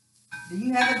 Do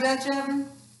you have a Dutch oven?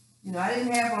 I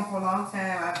didn't have one for a long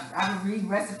time. I would read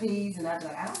recipes and I'd be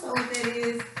like, I don't know what that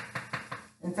is.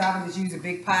 And so I would just use a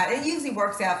big pot. It usually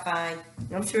works out fine.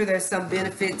 I'm sure there's some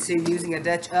benefit to using a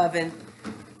Dutch oven,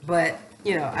 but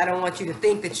I don't want you to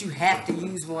think that you have to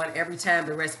use one every time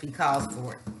the recipe calls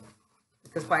for it.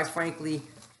 Because quite frankly,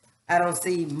 I don't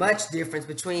see much difference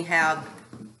between how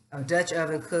a Dutch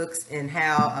oven cooks and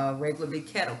how a regular big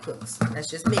kettle cooks. That's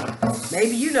just me.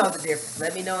 Maybe you know the difference.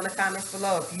 Let me know in the comments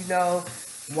below if you know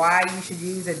why you should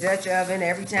use a Dutch oven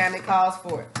every time it calls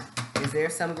for it. Is there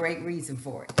some great reason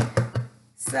for it?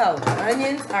 So, the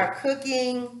onions are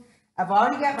cooking. I've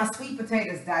already got my sweet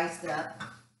potatoes diced up.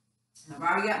 I've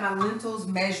already got my lentils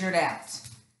measured out.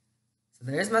 So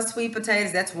there's my sweet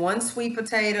potatoes. That's 1 sweet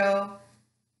potato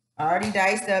already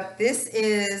diced up. This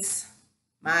is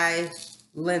my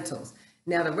lentils.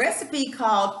 Now, the recipe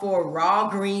called for raw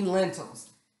green lentils.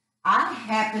 I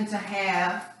happen to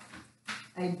have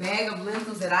a bag of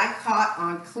lentils that I caught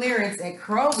on clearance at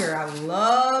Kroger. I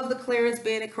love the clearance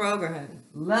bin at Kroger, honey.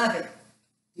 Love it.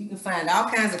 You can find all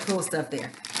kinds of cool stuff there.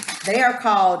 They are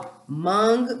called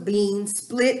mung bean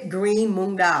split green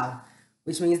mung dal,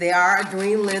 which means they are a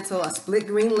green lentil, a split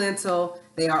green lentil.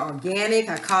 They are organic.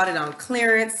 I caught it on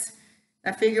clearance.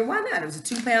 I figured, why not? It was a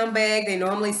 2-pound bag. They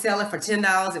normally sell it for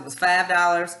 $10. It was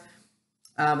 $5.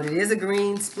 But it is a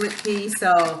green split pea,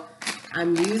 so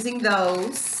I'm using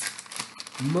those.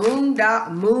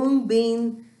 Mung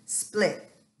bean split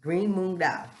green mung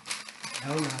dal. I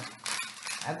don't know.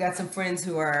 I've got some friends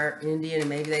who are Indian, and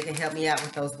maybe they can help me out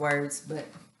with those words, but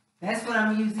that's what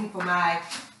I'm using for my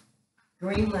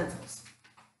green lentils.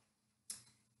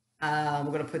 We're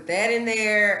going to put that in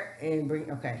there and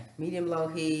bring, okay, medium low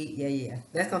heat. Yeah.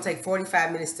 That's going to take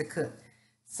 45 minutes to cook.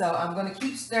 So I'm going to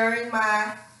keep stirring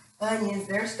my onions.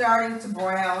 They're starting to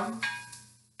brown.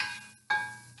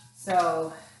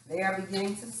 So they are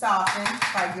beginning to soften.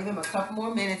 If I give them a couple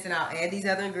more minutes, and I'll add these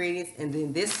other ingredients, and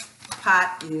then this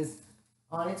pot is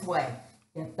on its way.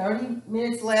 Got 30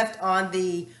 minutes left on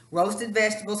the roasted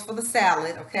vegetables for the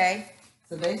salad, okay?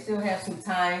 So they still have some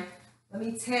time. Let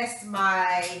me test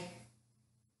my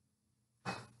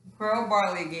pearl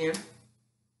barley again.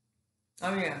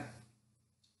 Oh yeah.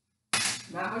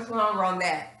 Not much longer on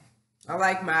that. I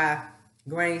like my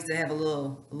grains to have a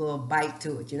little bite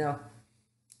to it, So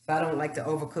I don't like to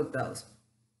overcook those.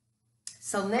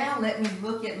 So now let me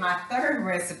look at my third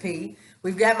recipe.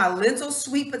 We've got my lentil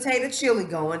sweet potato chili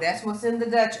going. That's what's in the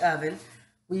Dutch oven.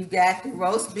 We've got the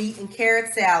roast beet and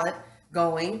carrot salad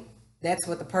going. That's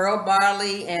what the pearl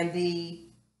barley and the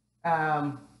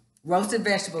roasted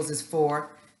vegetables is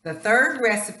for. The third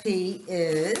recipe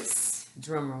is,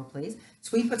 drum roll please,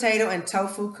 sweet potato and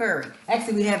tofu curry.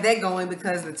 Actually, we have that going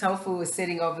because the tofu is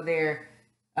sitting over there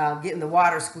getting the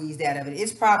water squeezed out of it.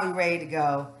 It's probably ready to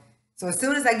go. So as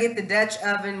soon as I get the Dutch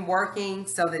oven working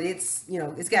so that it's,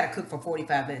 it's got to cook for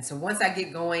 45 minutes. So once I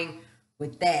get going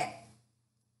with that,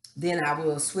 then I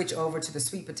will switch over to the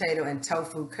sweet potato and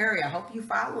tofu curry. I hope you're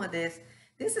following this.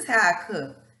 This is how I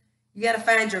cook. You got to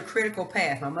find your critical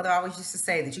path. My mother always used to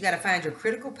say that you got to find your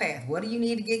critical path. What do you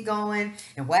need to get going?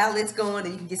 And while it's going,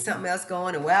 then you can get something else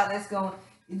going. And while that's going,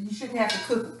 you shouldn't have to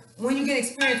cook. When you get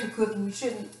experience with cooking, you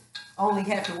shouldn't only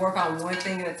have to work on one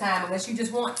thing at a time unless you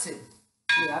just want to.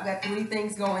 I've got 3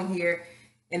 things going here.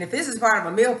 And if this is part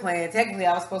of a meal plan, technically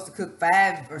I was supposed to cook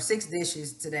 5 or 6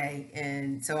 dishes today.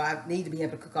 And so I need to be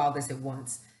able to cook all this at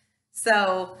once.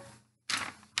 So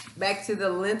back to the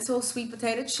lentil sweet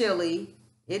potato chili.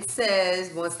 It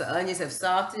says once the onions have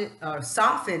softened,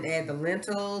 add the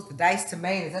lentils, the diced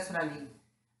tomatoes. That's what I need.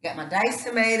 Got my diced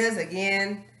tomatoes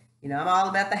again. You know, I'm all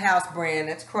about the house brand.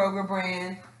 That's Kroger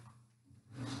brand.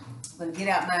 I'm gonna get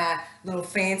out my little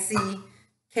fancy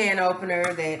can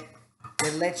opener that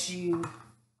lets you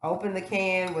open the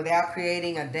can without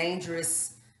creating a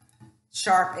dangerous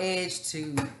sharp edge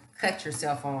to cut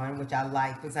yourself on, which I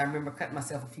like because I remember cutting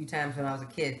myself a few times when I was a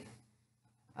kid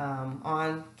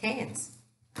on cans.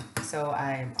 So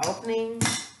I'm opening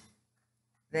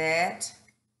that.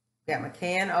 Got my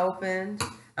can opened.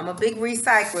 I'm a big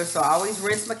recycler, so I always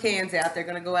rinse my cans out. They're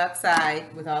going to go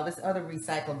outside with all this other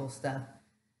recyclable stuff.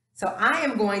 So I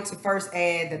am going to first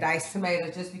add the diced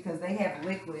tomatoes just because they have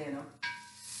liquid in them.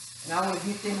 And I want to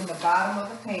get them in the bottom of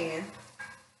the pan.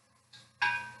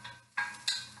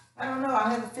 I don't know.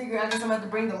 I'll have to figure out. I guess I'm going to have to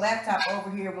bring the laptop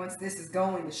over here once this is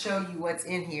going to show you what's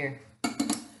in here.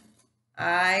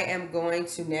 I am going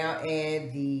to now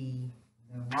add the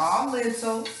raw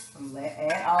lentils. I'm going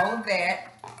to add all of that.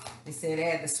 They said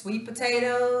add the sweet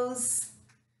potatoes,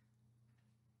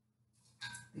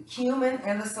 the cumin,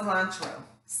 and the cilantro.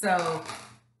 So,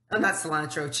 not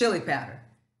cilantro, chili powder.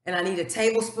 And I need a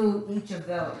tablespoon each of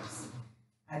those.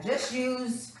 I just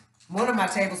used one of my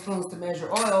tablespoons to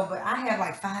measure oil, but I have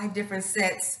like 5 different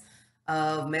sets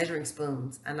of measuring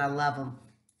spoons, and I love them.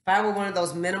 If I were one of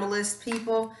those minimalist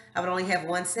people, I would only have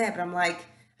one set, but I'm like,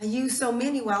 I use so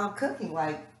many while I'm cooking.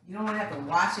 Like, you don't want to have to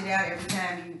wash it out every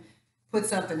time you put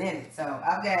something in it. So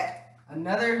I've got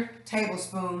another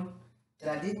tablespoon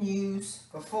that I didn't use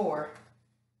before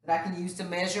that I can use to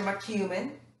measure my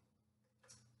cumin.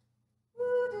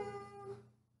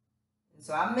 And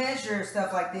so I measure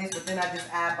stuff like this, but then I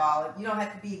just eyeball it. You don't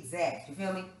have to be exact. You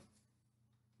feel me?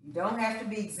 You don't have to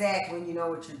be exact when you know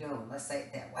what you're doing. Let's say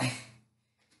it that way.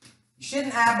 You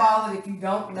shouldn't eyeball it if you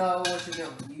don't know what you're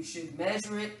doing. You should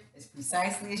measure it as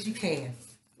precisely as you can.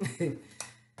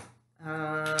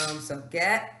 So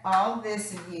got all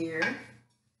this in here.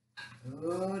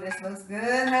 Ooh, this looks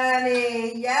good,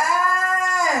 honey.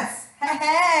 Yes!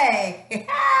 Hey!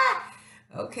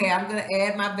 Okay, I'm gonna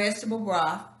add my vegetable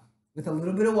broth with a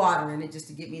little bit of water in it just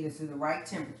to get me to the right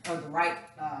temperature, or the right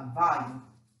volume.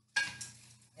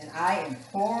 And I am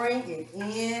pouring it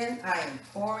in. I am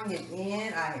pouring it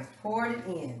in. I have poured it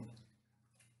in.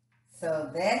 So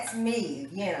that's me.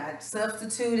 Again, I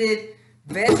substituted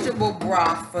vegetable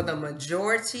broth for the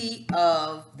majority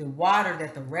of the water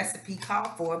that the recipe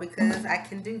called for because I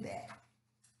can do that.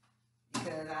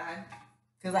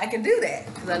 Because I can do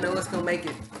that. Because I know it's going to make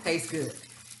it taste good.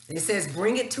 And it says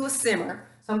bring it to a simmer.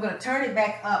 So I'm going to turn it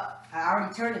back up. I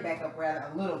already turned it back up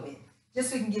rather a little bit. Just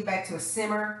so we can get back to a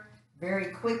simmer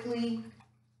very quickly.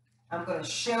 I'm going to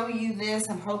show you this.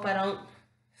 I hope I don't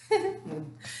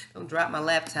drop my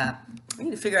laptop. I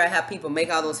need to figure out how people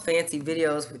make all those fancy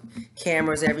videos with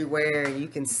cameras everywhere and you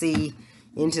can see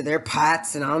into their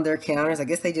pots and on their counters. I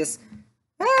guess they just,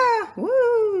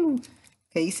 woo.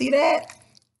 Okay, you see that?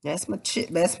 That's my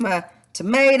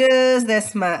tomatoes.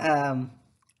 That's my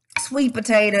sweet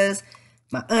potatoes,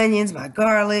 my onions, my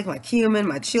garlic, my cumin,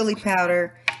 my chili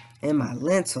powder, and my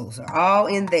lentils are all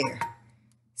in there.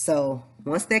 So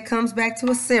once that comes back to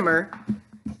a simmer,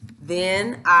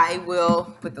 then I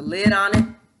will put the lid on it,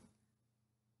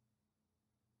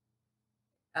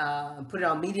 put it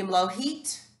on medium-low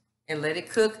heat, and let it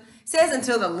cook. It says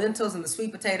until the lentils and the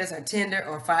sweet potatoes are tender,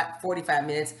 or 45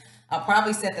 minutes. I'll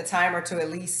probably set the timer to at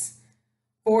least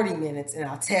 40 minutes, and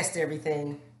I'll test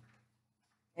everything,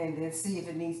 and then see if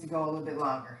it needs to go a little bit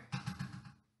longer.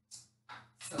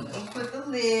 So let me put the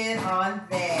lid on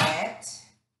that.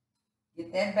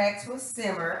 Get that back to a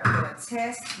simmer. I'm going to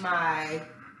test my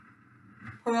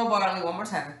pearl barley one more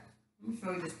time. Let me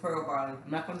show you this pearl barley.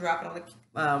 I'm not going to drop it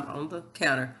on the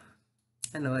counter.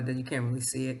 I know it, you can't really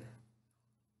see it.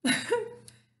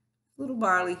 Little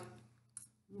barley.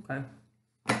 Okay.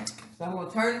 So I'm going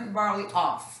to turn the barley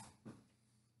off.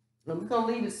 I'm going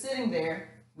to leave it sitting there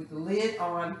with the lid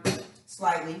on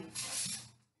slightly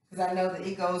because I know that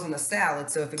it goes in a salad.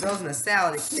 So if it goes in a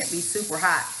salad, it can't be super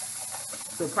hot.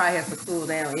 So it probably has to cool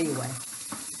down anyway.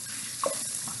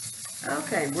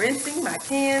 Okay, rinsing my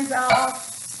cans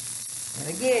off.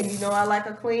 And again, you know I like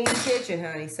a clean kitchen,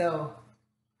 honey. So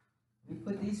let me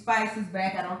put these spices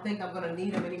back. I don't think I'm going to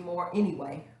need them anymore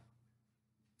anyway.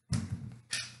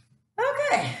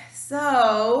 Okay,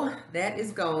 so that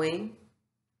is going.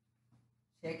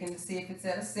 Checking to see if it's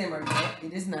at a simmer yet.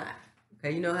 It is not.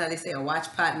 Okay, you know how they say a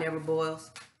watch pot never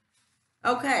boils?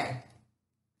 Okay.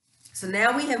 So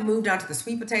now we have moved on to the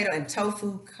sweet potato and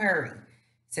tofu curry.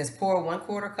 It says pour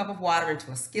 1/4 cup of water into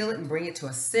a skillet and bring it to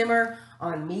a simmer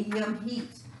on medium heat.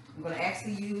 I'm going to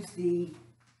actually use the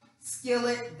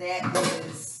skillet that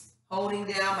is holding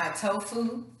down my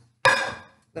tofu. I'm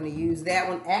going to use that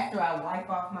one after I wipe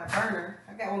off my burner.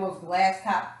 I got one of those glass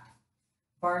top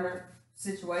burner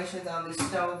situations on this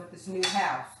stove at this new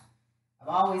house. I've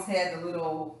always had the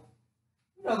little,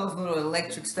 you know, those little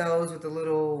electric stoves with the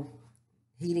little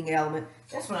heating element.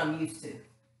 That's what I'm used to.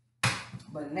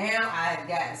 But now I've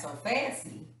gotten so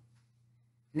fancy.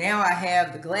 Now I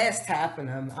have the glass top and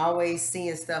I'm always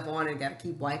seeing stuff on it. Got to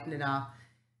keep wiping it off.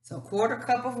 So 1/4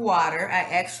 cup of water. I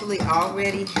actually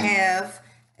already have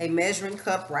a measuring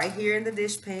cup right here in the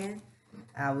dish pan.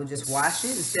 I will just wash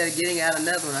it. Instead of getting out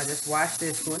another one, I just wash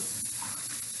this one.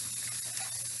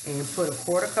 And put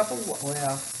 1/4 cup of water.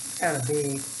 Well, kind of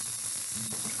big.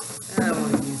 I don't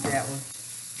want to use that one.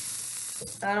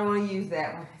 I don't want to use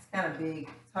that one. It's kind of big.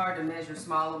 It's hard to measure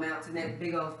small amounts in that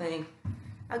big old thing.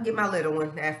 I'll get my little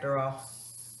one after all.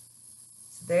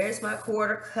 So there's my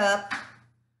 1/4 cup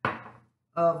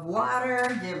of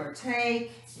water, give or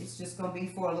take. It's just going to be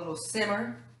for a little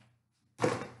simmer.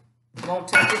 Won't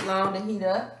take it long to heat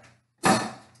up.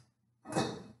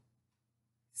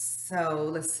 So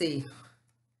let's see.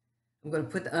 I'm going to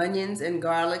put the onions and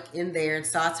garlic in there and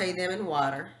saute them in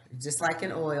water, just like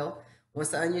in oil. Once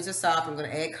the onions are soft, I'm going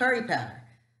to add curry powder.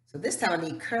 So this time I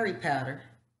need curry powder.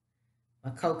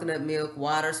 My coconut milk,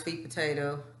 water, sweet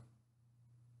potato.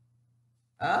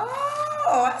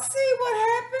 Oh, I see what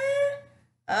happened.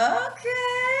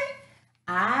 Okay.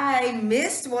 I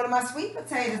missed one of my sweet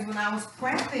potatoes when I was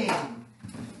prepping.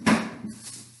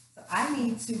 So I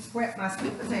need to prep my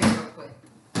sweet potato real quick.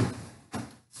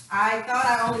 I thought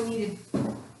I only needed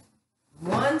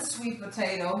one sweet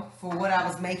potato for what I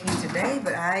was making today,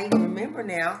 but I remember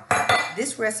now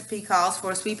this recipe calls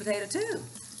for a sweet potato too.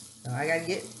 So I gotta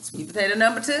get sweet potato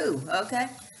number 2, okay?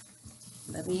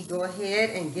 Let me go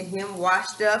ahead and get him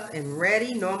washed up and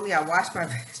ready. Normally I wash my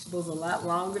vegetables a lot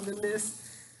longer than this,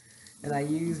 and I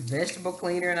use vegetable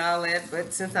cleaner and all that,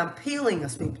 but since I'm peeling a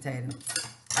sweet potato,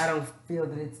 I don't feel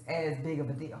that it's as big of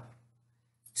a deal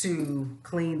to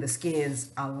clean the skins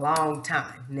a long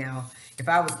time. Now, if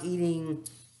I was eating,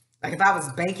 like if I was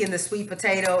baking the sweet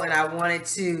potato and I wanted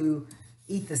to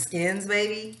eat the skins,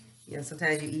 maybe, you know,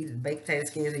 sometimes you eat baked potato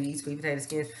skins or you eat sweet potato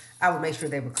skins, I would make sure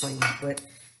they were clean. But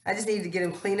I just needed to get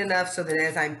them clean enough so that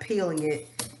as I'm peeling it,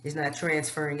 it's not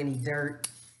transferring any dirt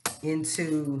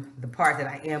into the part that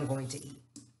I am going to eat.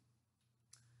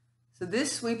 So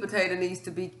this sweet potato needs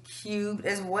to be cubed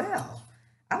as well.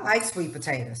 I like sweet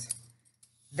potatoes.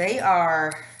 They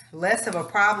are less of a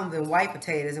problem than white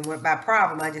potatoes. And by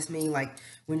problem, I just mean like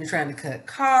when you're trying to cut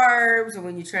carbs or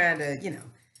when you're trying to, you know,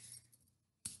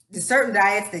 there's certain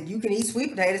diets that you can eat sweet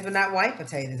potatoes, but not white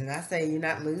potatoes. And I say you're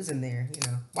not losing there. You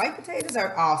know, white potatoes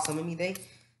are awesome. I mean,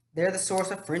 they're the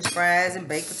source of French fries and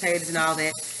baked potatoes and all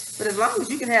that. But as long as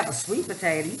you can have a sweet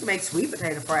potato, you can make sweet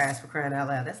potato fries, for crying out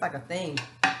loud. That's like a thing.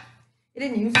 It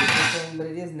didn't used to be a thing, but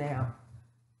it is now.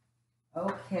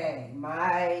 Okay,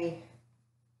 my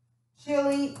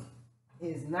chili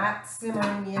is not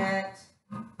simmering yet,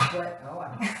 but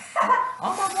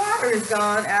all my water is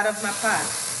gone out of my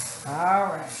pot. All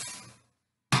right,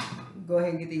 go ahead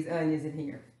and get these onions in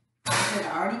here.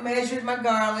 I already measured my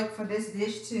garlic for this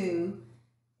dish too,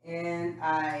 and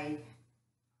I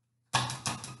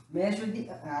measured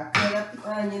I cut up the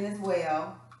onion as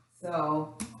well.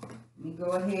 So let me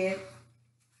go ahead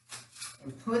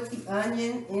and put the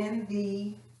onion in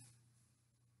the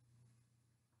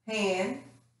pan,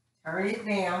 turn it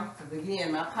down, because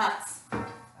again, my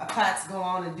pots go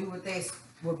on and do what they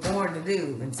were born to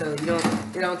do, and so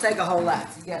they don't take a whole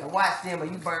lot. So you got to watch them or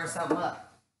you burn something up.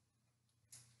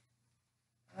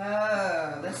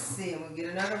 Let's see, I'm gonna get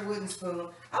another wooden spoon.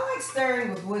 I like stirring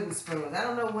with wooden spoons. I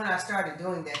don't know when I started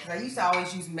doing that, because I used to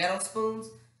always use metal spoons,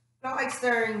 but I like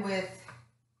stirring with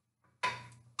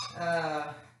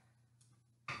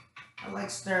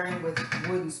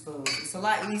wooden spoons. It's a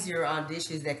lot easier on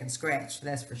dishes that can scratch,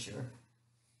 that's for sure.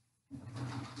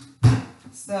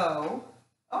 So,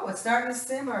 oh, it's starting to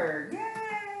simmer.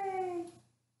 Yay!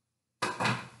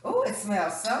 Oh, it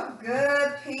smells so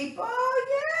good, people.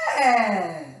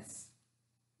 Yes!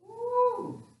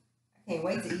 Ooh. I can't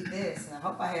wait to eat this. And I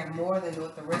hope I have more than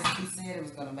what the recipe said it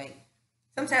was going to make.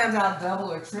 Sometimes I'll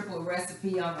double or triple a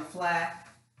recipe on the fly.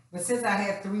 But since I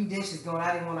have 3 dishes going,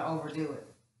 I didn't want to overdo it.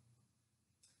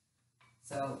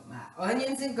 So my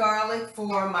onions and garlic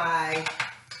for my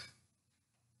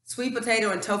sweet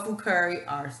potato and tofu curry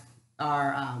are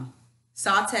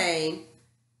sauteing.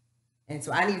 And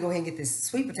so I need to go ahead and get this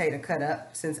sweet potato cut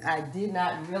up, since I did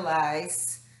not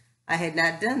realize I had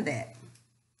not done that.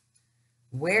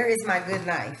 Where is my good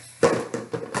knife?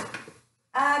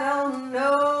 I don't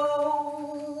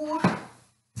know. I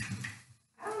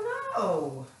don't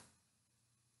know.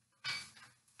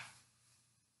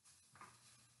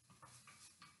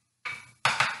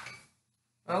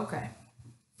 Okay.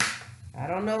 I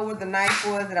don't know what the knife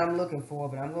was that I'm looking for,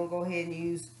 but I'm going to go ahead and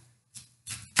use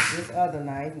this other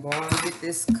knife. Go on and get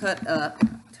this cut up.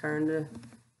 Turn the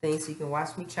thing so you can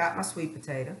watch me chop my sweet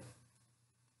potato.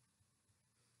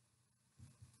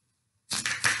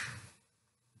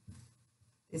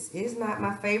 This is not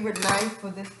my favorite knife for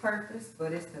this purpose,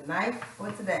 but it's the knife for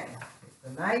today. It's the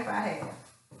knife I have.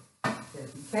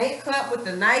 If you can't cut with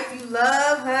the knife you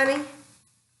love, honey,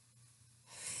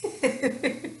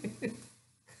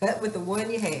 cut with the one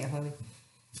you have, honey.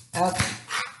 Okay,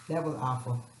 that was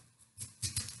awful.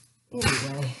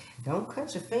 Anyway, don't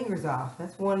cut your fingers off.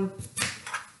 That's one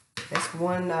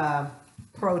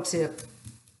pro tip.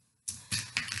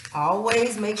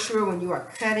 Always make sure when you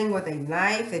are cutting with a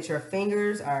knife that your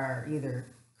fingers are either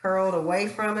curled away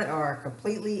from it or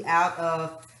completely out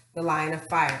of the line of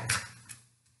fire.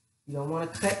 You don't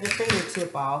want to cut your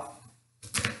fingertip off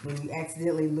when you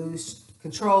accidentally lose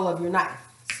control of your knife.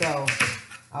 So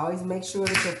always make sure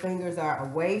that your fingers are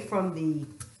away from the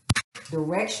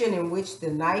direction in which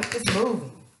the knife is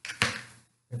moving.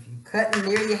 If you're cutting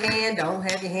near your hand, don't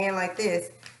have your hand like this.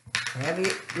 Have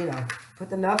it, put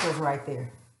the knuckles right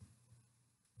there.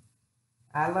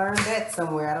 I learned that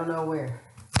somewhere, I don't know where.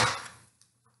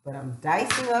 But I'm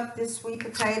dicing up this sweet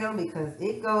potato because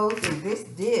it goes in this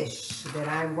dish that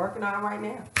I'm working on right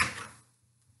now.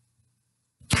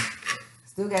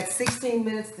 Still got 16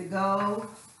 minutes to go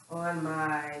on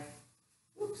my,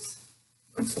 oops,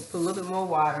 let's put a little bit more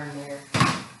water in there.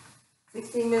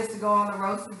 16 minutes to go on the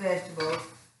roasted vegetables.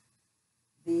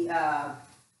 The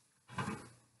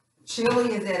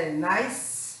chili is at a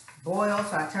nice boil,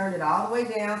 so I turned it all the way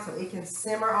down so it can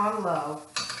simmer on low.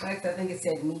 In fact, I think it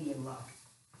said medium low.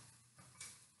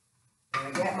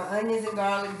 And I got my onions and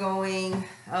garlic going.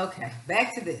 Okay,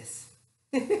 back to this.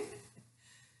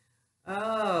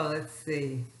 Oh, let's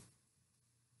see.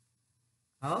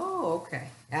 Oh, okay.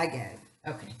 I got it.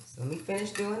 Okay, so let me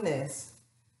finish doing this.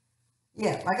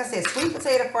 Yeah, like I said, sweet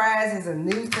potato fries is a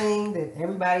new thing that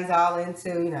everybody's all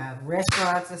into.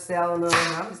 Restaurants are selling them.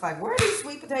 And I'm just like, where have these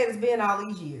sweet potatoes been all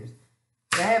these years?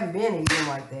 I haven't been eating them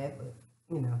like that, but,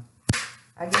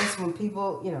 I guess when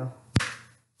people,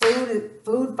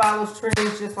 food follows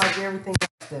trends just like everything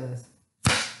else does.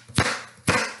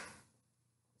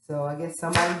 So I guess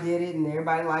somebody did it and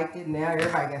everybody liked it, and now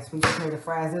everybody got sweet potato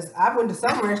fries. I went to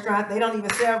some restaurant, they don't even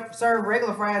serve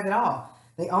regular fries at all.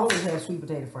 They only have sweet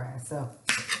potato fries. So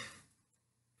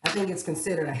I think it's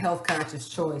considered a health conscious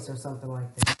choice or something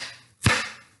like that.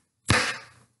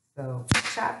 So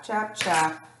chop, chop,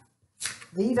 chop.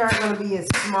 These aren't going to be as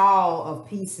small of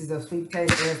pieces of sweet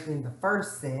potato as in the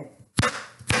first set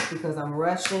because I'm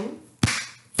rushing.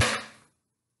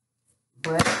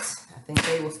 But I think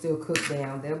they will still cook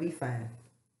down. They'll be fine.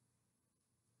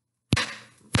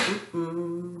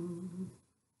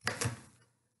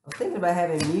 I was thinking about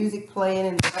having music playing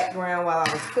in the background while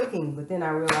I was cooking, but then I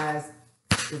realized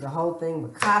there's a whole thing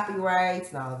with copyrights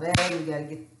and all that. You got to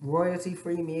get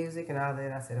royalty-free music and all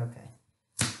that. I said, okay.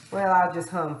 Well, I'll just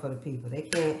hum for the people. They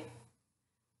can't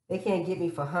get me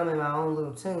for humming my own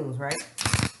little tunes, right?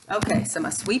 Okay, so my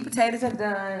sweet potatoes are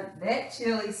done. That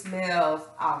chili smells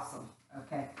awesome.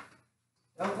 Okay.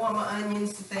 Don't want my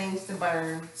onions and things to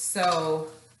burn, so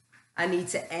I need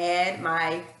to add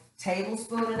my 1.5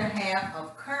 tablespoons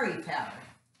of curry powder.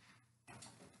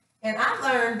 And I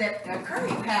learned that the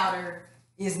curry powder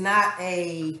is not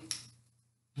a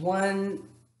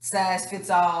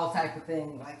one-size-fits-all type of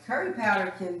thing. Like curry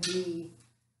powder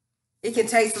it can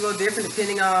taste a little different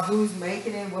depending on who's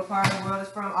making it, what part of the world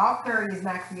it's from. All curry is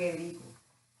not created equal.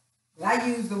 But I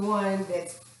use the one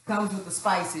that comes with the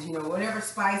spices, whatever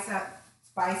spice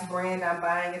brand I'm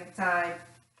buying at the time,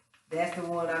 that's the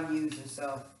one I'm using.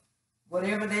 So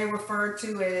whatever they refer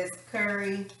to as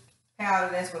curry powder,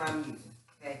 that's what I'm using.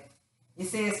 Okay. It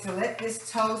says to let this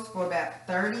toast for about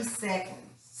 30 seconds.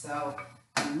 So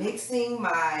I'm mixing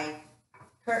my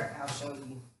I'll show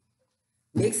you.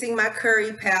 Mixing my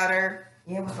curry powder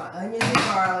in with my onions and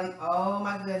garlic. Oh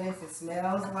my goodness, it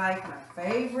smells like my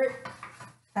favorite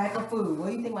type of food. What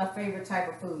do you think my favorite type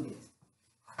of food is?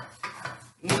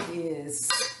 It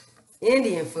is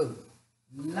Indian food.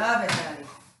 Love it, honey.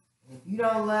 If you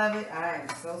don't love it, I am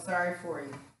so sorry for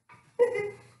you.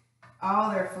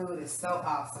 All their food is so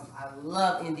awesome. I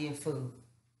love Indian food.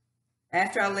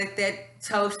 After I let that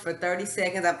toast for 30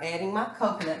 seconds, I'm adding my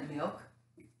coconut milk.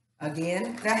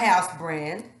 Again, the house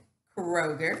brand,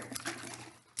 Kroger.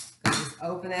 It's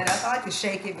open that up. I like to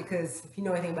shake it because if you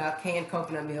know anything about canned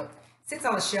coconut milk, it sits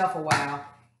on the shelf a while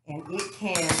and it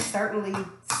can certainly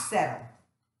settle.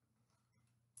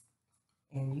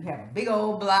 And you have a big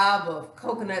old blob of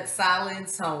coconut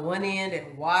solids on one end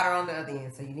and water on the other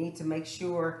end. So you need to make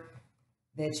sure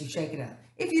that you shake it up.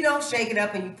 If you don't shake it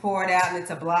up and you pour it out and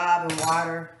it's a blob and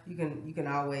water, you can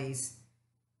always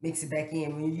mix it back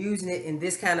in. When you're using it in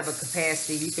this kind of a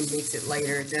capacity, you can mix it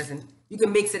later. You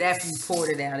can mix it after you poured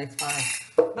it out. It's fine.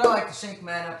 But I like to shake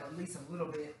mine up at least a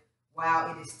little bit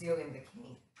while it is still in the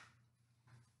can.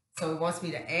 So it wants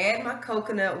me to add my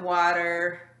coconut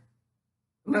water,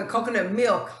 my coconut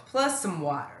milk plus some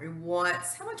water. It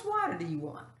wants, how much water do you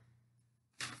want?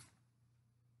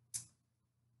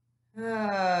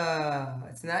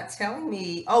 It's not telling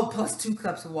me. Oh, plus 2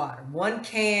 cups of water. 1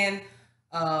 can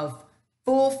of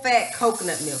full fat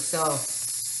coconut milk. So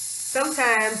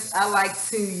sometimes I like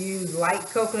to use light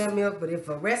coconut milk, but if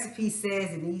a recipe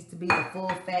says it needs to be the full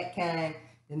fat kind,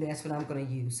 then that's what I'm going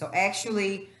to use. So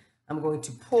actually, I'm going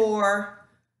to pour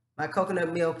my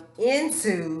coconut milk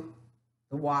into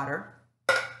the water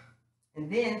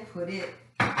and then put it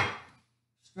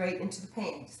straight into the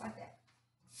pan, just like that.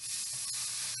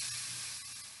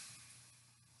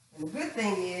 And the good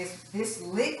thing is this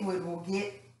liquid will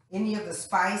get any of the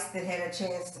spice that had a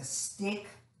chance to stick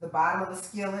the bottom of the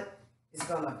skillet. It's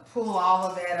going to pull all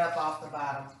of that up off the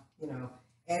bottom, you know,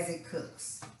 as it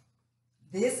cooks.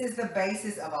 This is the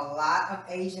basis of a lot of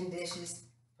Asian dishes,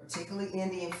 particularly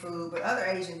Indian food, but other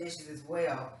Asian dishes as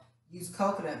well use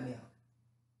coconut milk.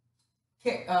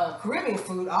 Caribbean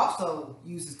food also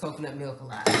uses coconut milk a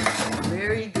lot.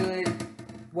 Very good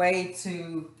way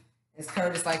to, as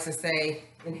Curtis likes to say,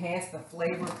 enhance the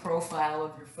flavor profile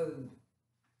of your food.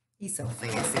 He's so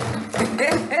fancy.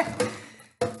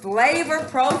 Flavor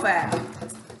profile.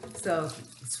 So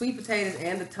sweet potatoes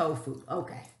and the tofu.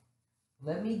 Okay.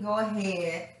 Let me go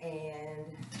ahead and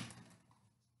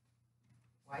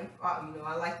wipe off. You know,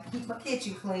 I like to keep my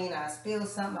kitchen clean. I spill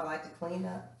something, I like to clean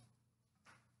up.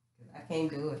 I can't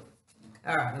do it.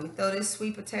 All right, let me throw this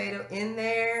sweet potato in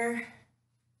there.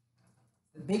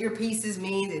 The bigger pieces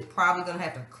means it's probably going to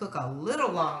have to cook a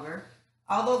little longer.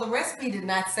 Although the recipe did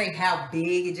not say how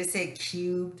big, it just said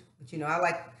cubed. But you know, I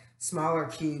like smaller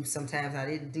cubes sometimes. I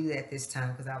didn't do that this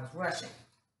time because I was rushing.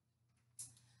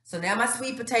 So now my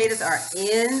sweet potatoes are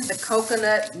in the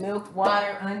coconut milk,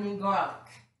 water, onion, garlic.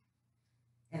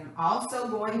 And I'm also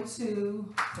going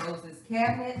to close this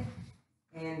cabinet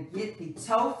and get the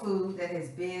tofu that has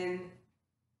been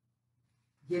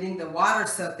getting the water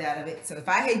sucked out of it. So if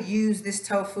I had used this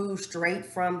tofu straight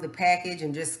from the package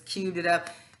and just cubed it up,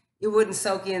 it wouldn't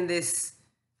soak in this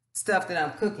stuff that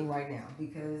I'm cooking right now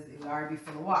because it would already be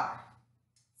full of water.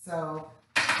 So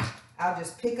I'll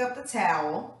just pick up the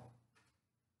towel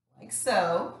like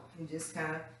so and just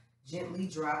kind of gently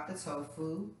drop the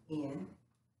tofu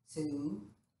into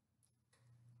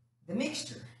the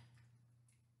mixture.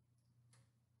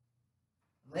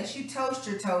 Unless you toast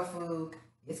your tofu,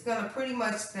 it's going to pretty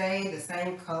much stay the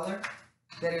same color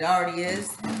that it already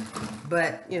is.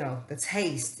 But, you know, the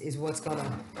taste is what's going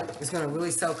to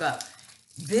really soak up.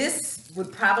 This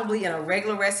would probably, in a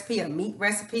regular recipe, a meat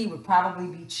recipe, would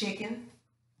probably be chicken.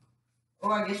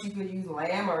 Or I guess you could use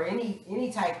lamb or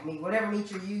any type of meat. Whatever meat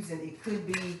you're using, it could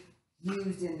be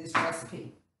used in this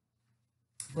recipe.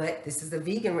 But this is a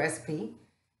vegan recipe,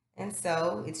 and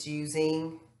so it's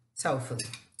using tofu.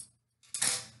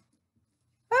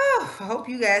 Oh, I hope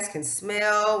you guys can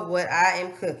smell what I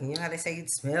am cooking. You know how they say can you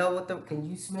smell what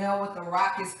the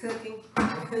Rock is cooking?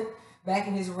 Back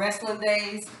in his wrestling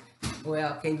days.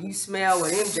 Well, can you smell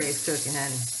what MJ is cooking,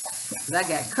 honey? 'Cause I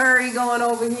got curry going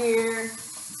over here.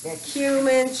 Got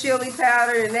cumin, chili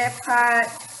powder in that pot.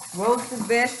 Roasted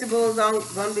vegetables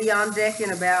gonna be on deck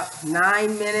in about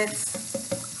 9 minutes.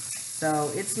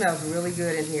 So it smells really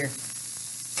good in here.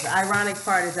 The ironic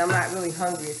part is I'm not really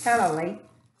hungry. It's kind of late,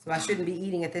 so I shouldn't be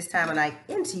eating at this time of night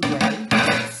anyway.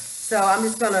 So I'm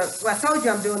just gonna, well, I told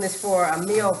you I'm doing this for a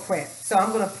meal prep. So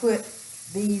I'm gonna put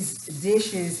these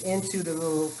dishes into the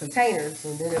little containers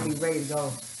and then it'll be ready to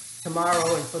go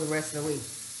tomorrow and for the rest of the week.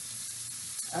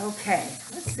 Okay,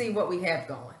 let's see what we have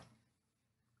going.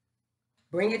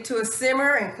 Bring it to a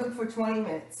simmer and cook for 20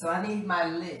 minutes. So I need my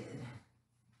lid.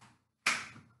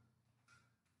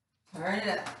 Turn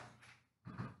it up.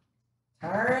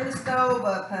 Turn the stove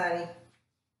up, honey.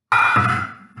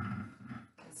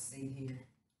 Let's see here.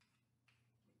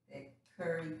 That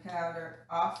curry powder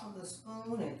off of the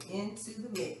spoon and into the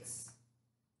mix.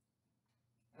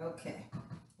 Okay.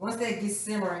 Once that gets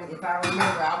simmering, if I remember,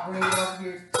 I'll bring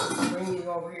it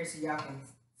over here so y'all can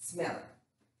smell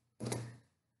it.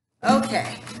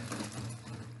 Okay.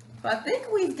 So I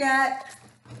think we've got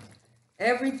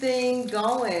everything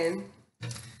going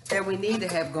that we need to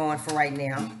have going for right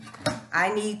now.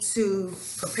 I need to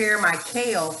prepare my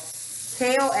kale.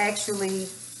 Kale actually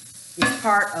is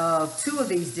part of two of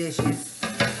these dishes.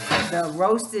 The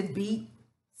roasted beet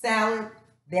salad,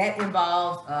 that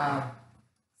involves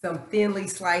some thinly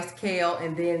sliced kale,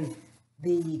 and then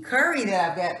the curry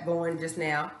that I've got going just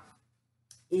now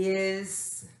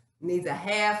needs a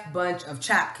half bunch of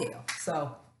chopped kale.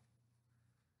 So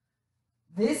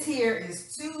this here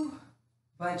is 2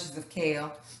 bunches of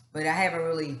kale, but I haven't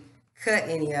really cut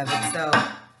any of it. So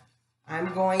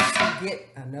I'm going to get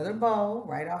another bowl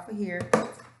right off of here,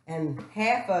 and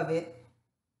half of it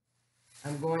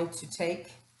I'm going to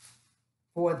take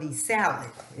for the salad.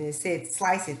 And it said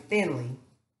slice it thinly.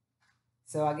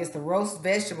 So I guess the roast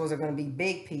vegetables are going to be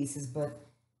big pieces, but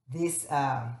this,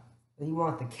 you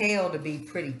want the kale to be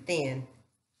pretty thin.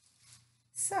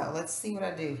 So let's see what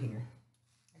I do here.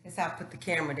 I guess I'll put the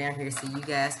camera down here so you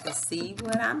guys can see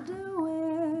what I'm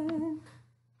doing.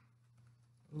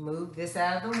 Move this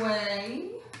out of the way.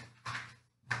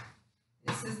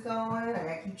 This is going. I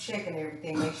gotta keep checking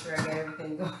everything, make sure I got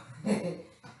everything going.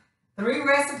 3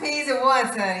 recipes at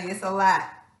once, honey. It's a lot.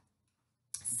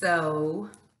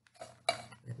 So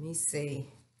let me see.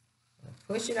 I'll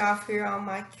push it off here on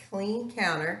my clean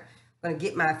counter. I'm gonna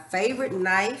get my favorite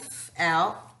knife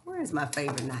out. Where is my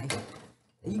favorite knife?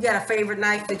 You got a favorite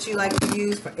knife that you like to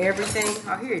use for everything?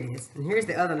 Oh, here it is. And here's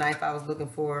the other knife I was looking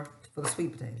for the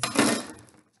sweet potatoes.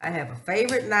 I have a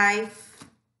favorite knife.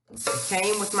 It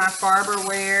came with my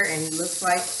Farberware, and he looks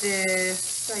like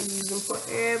this. I use him for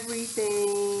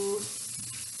everything.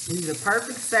 He's a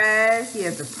perfect size. He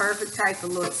has the perfect type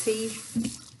of little teeth.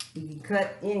 He can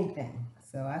cut anything.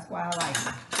 So that's why I like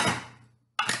him.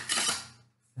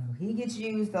 So he gets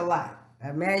used a lot. I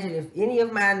imagine if any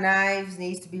of my knives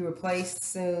needs to be replaced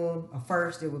soon, or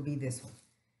first, it would be this one.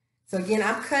 So again,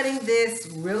 I'm cutting this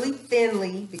really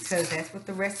thinly because that's what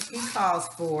the recipe calls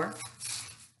for.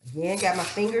 Again, got my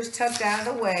fingers tucked out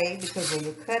of the way because when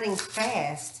you're cutting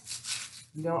fast,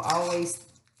 you don't always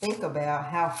think about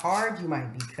how hard you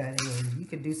might be cutting, and you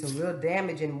could do some real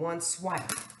damage in one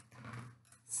swipe.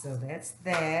 So that's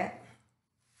that.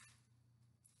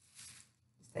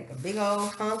 Just take a big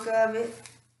old hunk of it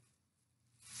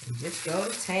and just go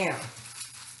to town.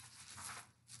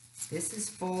 This is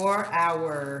for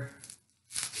our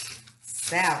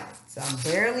salad. So I'm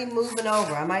barely moving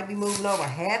over. I might be moving over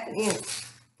 ½ an inch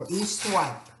for each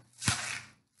swipe.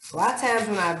 A lot of times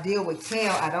when I deal with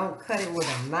kale, I don't cut it with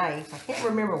a knife. I can't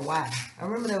remember why. I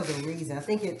remember there was a reason. I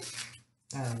don't know.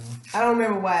 I don't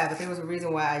remember why, but there was a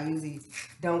reason why I usually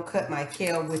don't cut my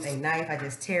kale with a knife. I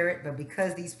just tear it. But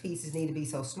because these pieces need to be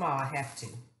so small, I have to.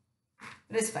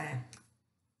 But it's fine.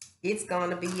 It's going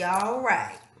to be all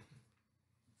right.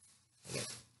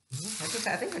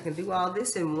 I think I can do all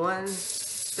this in one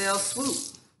fell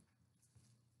swoop.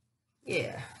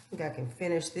 Yeah, I think I can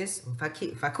finish this.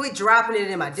 If I quit dropping it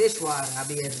in my dishwater, I'll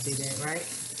be able to do that, right?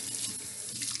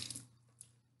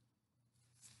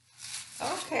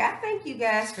 Okay, I thank you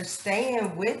guys for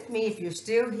staying with me. If you're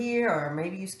still here, or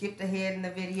maybe you skipped ahead in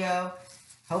the video,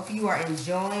 hope you are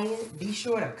enjoying. Be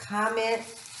sure to comment.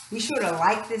 Be sure to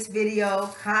like this video,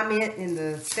 comment in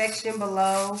the section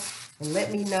below, and let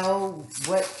me know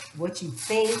what you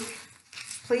think.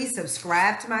 Please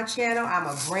subscribe to my channel. I'm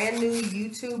a brand new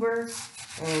YouTuber,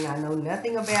 and I know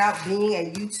nothing about being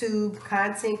a YouTube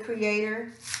content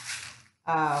creator.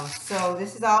 So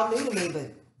this is all new to me, but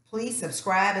please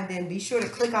subscribe, and then be sure to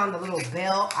click on the little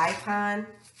bell icon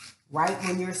right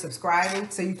when you're subscribing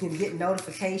so you can get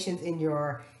notifications in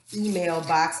your email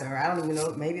box, or I don't even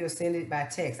know, maybe it'll send it by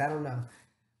text. I don't know.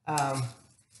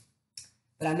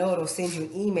 But I know it'll send you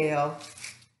an email.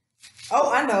 Oh,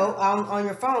 I know, on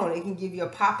your phone, it can give you a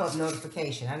pop-up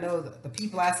notification. I know the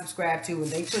people I subscribe to, when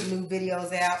they put new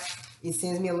videos out, it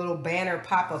sends me a little banner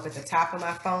pop-up at the top of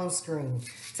my phone screen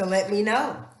to let me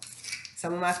know.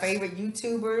 Some of my favorite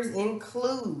YouTubers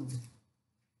include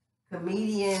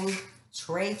comedian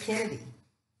Trey Kennedy,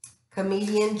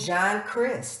 comedian John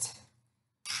Christ,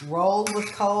 Roll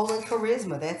with Cole and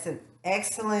Charisma. That's an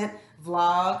excellent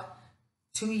vlog.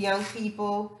 2 young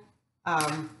people.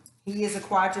 He is a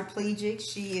quadriplegic.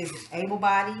 She is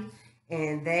able-bodied.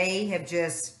 And they have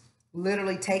just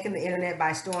literally taken the internet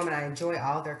by storm. And I enjoy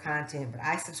all their content. But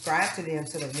I subscribe to them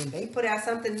so that when they put out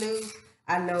something new,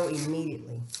 I know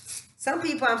immediately. Some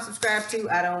people I'm subscribed to,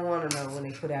 I don't want to know when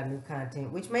they put out new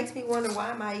content. Which makes me wonder,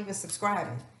 why am I even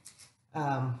subscribing?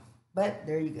 But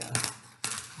there you go.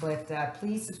 But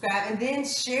please subscribe, and then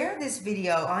share this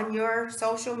video on your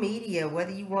social media,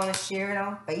 whether you want to share it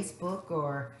on Facebook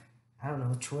or I don't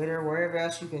know, Twitter, wherever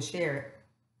else you can share it.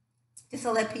 Just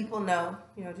to let people know,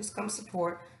 you know, just come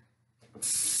support.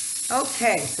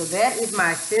 Okay, so that is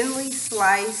my thinly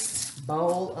sliced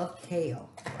bowl of kale.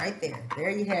 Right there. There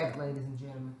you have it, ladies and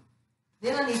gentlemen.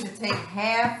 Then I need to take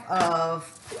half of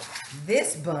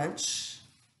this bunch.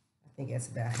 I think that's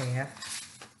about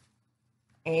half.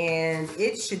 And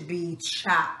it should be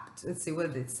chopped. Let's see,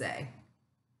 what did it say?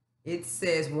 It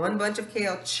says 1 bunch of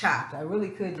kale chopped. I really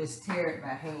could just tear it by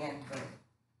hand, but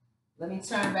let me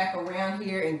turn back around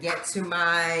here and get to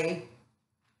my,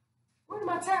 where did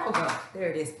my towel go? There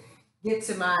it is. Get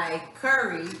to my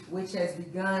curry, which has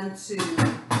begun to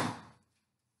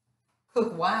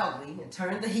cook wildly, and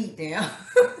turn the heat down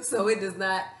so it does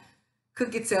not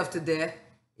cook itself to death.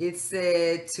 It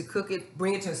said to cook it,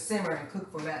 bring it to a simmer and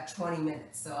cook for about 20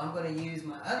 minutes. So I'm going to use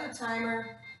my other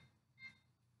timer,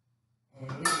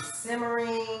 and it is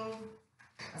simmering.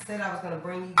 I said I was going to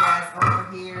bring you guys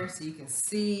over here so you can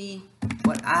see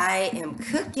what I am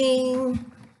cooking.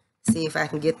 See if I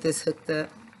can get this hooked up.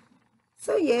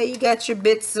 So yeah, you got your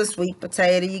bits of sweet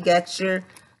potato, you got your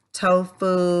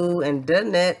tofu, and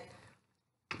doesn't that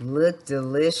look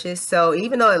delicious? So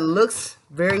even though it looks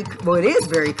very, well, it is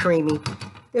very creamy,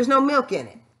 there's no milk in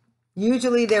it.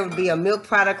 Usually there would be a milk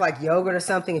product like yogurt or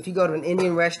something. If you go to an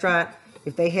Indian restaurant,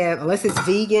 if they have, unless it's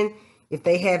vegan, if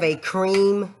they have a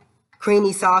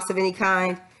creamy sauce of any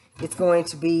kind, it's going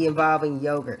to be involving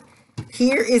yogurt.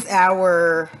 Here is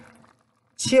our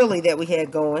chili that we had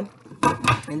going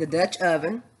in the Dutch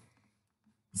oven.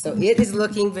 So it is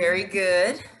looking very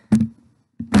good.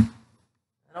 I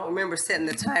don't remember setting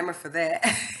the timer for that.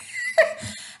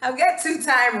 I've got 2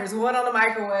 timers, one on the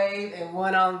microwave and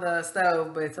one on the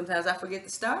stove, but sometimes I forget to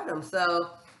start them. So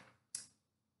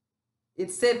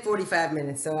it said 45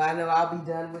 minutes, so I know I'll be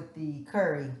done with the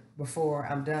curry before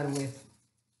I'm done with,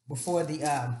 before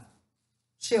the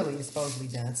chili is supposed to be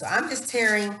done. So I'm just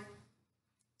tearing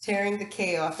the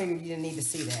kale. I figured you didn't need to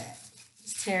see that.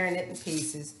 Just tearing it in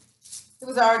pieces. It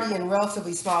was already in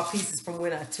relatively small pieces from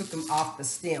when I took them off the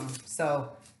stem.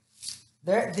 So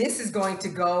this is going to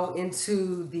go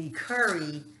into the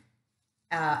curry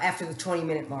after the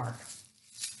 20-minute mark.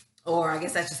 Or I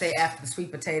guess I should say after the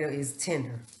sweet potato is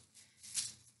tender.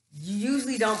 You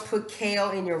usually don't put kale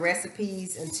in your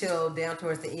recipes until down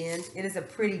towards the end. It is a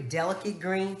pretty delicate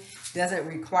green. Doesn't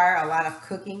require a lot of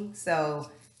cooking, so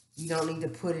you don't need to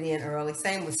put it in early.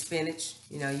 Same with spinach.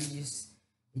 You know, it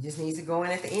just needs to go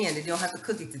in at the end. You don't have to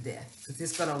cook it to death because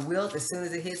it's going to wilt as soon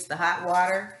as it hits the hot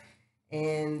water.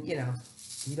 And, you know,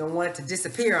 you don't want it to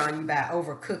disappear on you by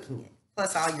overcooking it.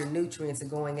 Plus, all your nutrients are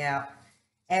going out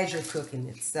as you're cooking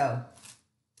it. So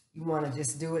you want to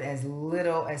just do it as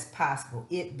little as possible,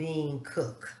 it being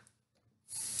cooked.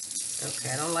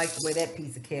 Okay, I don't like the way that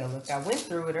piece of kale looked. I went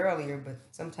through it earlier, but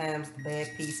sometimes the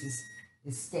bad pieces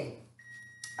escape.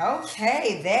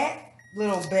 Okay, that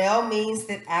little bell means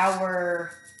that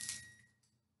our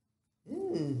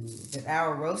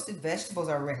roasted vegetables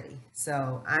are ready.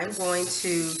 So I'm going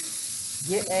to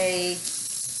get a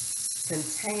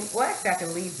container. Well, actually, I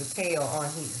can leave the kale on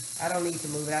here. I don't need to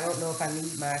move it. I don't know if I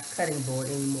need my cutting board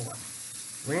anymore.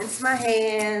 Rinse my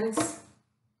hands.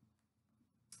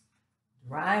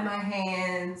 Dry my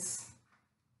hands.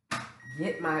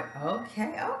 Get my,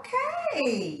 okay.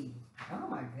 Oh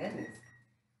my goodness.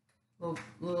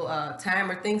 Little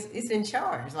timer thinks it's in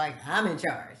charge. Like I'm in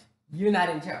charge. You're not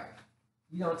in charge.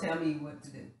 You don't tell me what to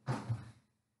do.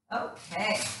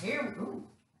 Okay, here we go.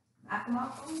 Knock them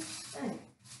off on this thing.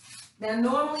 Now,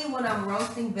 normally when I'm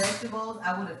roasting vegetables,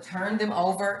 I would have turned them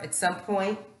over at some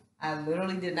point. I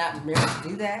literally did not remember to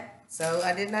do that, so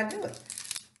I did not do it.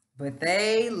 But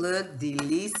they look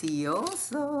delicioso.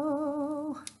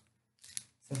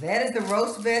 So that is the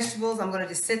roast vegetables. I'm going to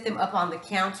just set them up on the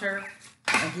counter.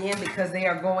 Again, because they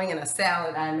are going in a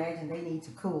salad, I imagine they need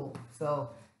to cool. So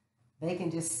they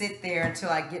can just sit there until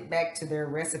I get back to their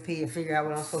recipe and figure out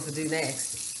what I'm supposed to do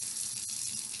next.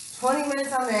 20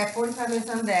 minutes on that, 45 minutes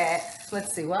on that.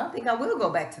 Let's see. Well, I think I will go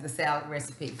back to the salad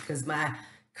recipe because my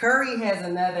curry has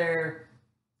another,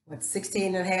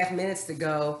 16 and a half minutes to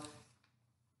go.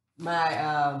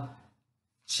 My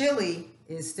chili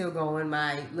is still going.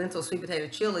 My lentil sweet potato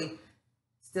chili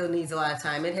still needs a lot of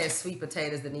time. It has sweet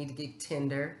potatoes that need to get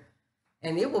tender.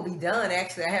 And it will be done,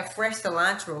 actually. I have fresh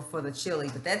cilantro for the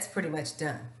chili, but that's pretty much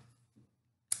done.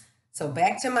 So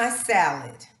back to my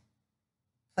salad.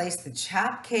 Place the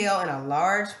chopped kale in a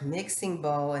large mixing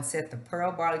bowl and set the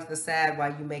pearl barley to the side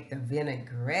while you make the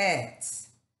vinaigrette.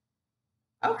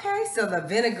 Okay, so the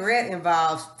vinaigrette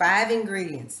involves 5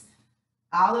 ingredients.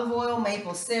 Olive oil,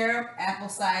 maple syrup, apple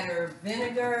cider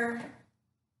vinegar,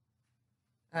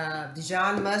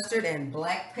 Dijon mustard, and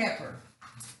black pepper,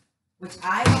 which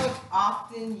I don't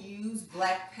often use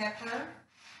black pepper.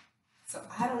 So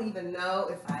I don't even know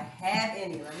if I have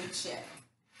any. Let me check.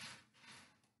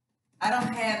 I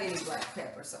don't have any black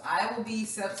pepper, so I will be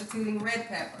substituting red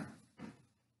pepper.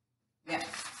 Yeah,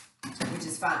 which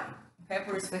is fine.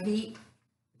 Pepper is for heat.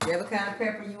 Whichever kind of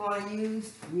pepper you want to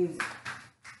use it.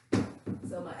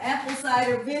 So my apple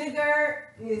cider vinegar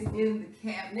is in the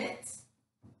cabinet.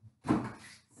 So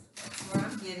that's where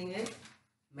I'm getting it.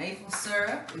 Maple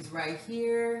syrup is right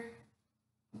here.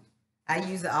 I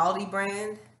use the Aldi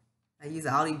brand. I use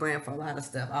the Aldi brand for a lot of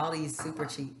stuff. Aldi is super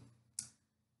cheap.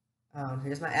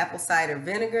 Here's my apple cider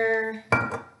vinegar,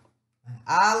 my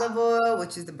olive oil,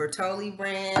 which is the Bertolli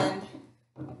brand,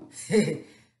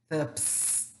 the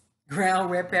ground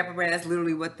red pepper brand. That's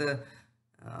literally what the,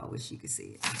 I wish you could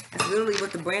see it. That's literally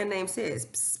what the brand name says.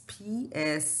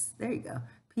 There you go.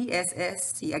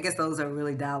 PSST. I guess those are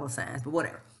really dollar signs, but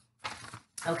whatever.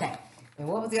 Okay. And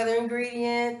what was the other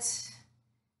ingredient?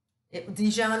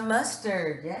 Dijon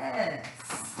mustard. Yes.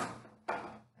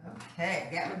 Okay,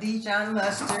 got my Dijon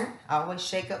mustard. I always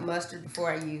shake up mustard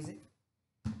before I use it.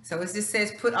 So it just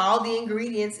says put all the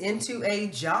ingredients into a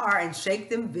jar and shake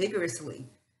them vigorously.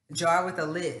 A jar with a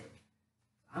lid.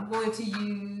 I'm going to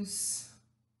use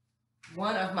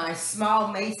one of my small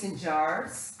mason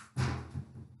jars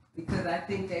because I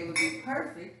think they would be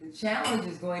perfect. The challenge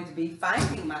is going to be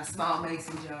finding my small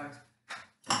mason jars.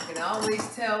 I can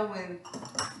always tell when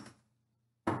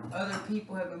other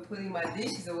people have been putting my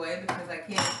dishes away because I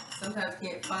sometimes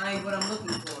can't find what I'm looking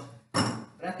for.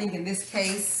 But I think in this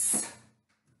case,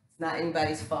 it's not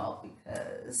anybody's fault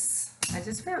because I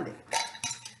just found it.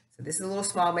 So this is a little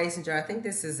small mason jar. I think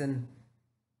this is an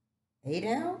 8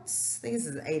 ounce. I think this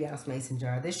is an 8 ounce mason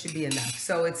jar. This should be enough.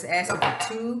 So it's asking for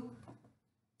 2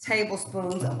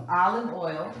 tablespoons of olive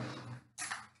oil.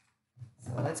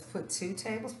 So let's put 2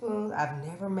 tablespoons. I've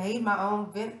never made my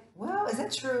own well, is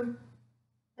that true?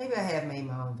 Maybe I have made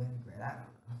my own vinaigrette. I don't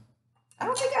know. I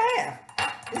don't think I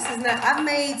have. This is not, I've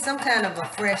made some kind of a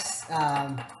fresh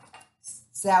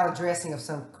salad dressing of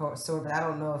some sort, but I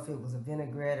don't know if it was a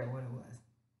vinaigrette or what it was.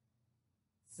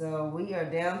 So we are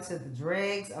down to the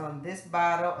dregs on this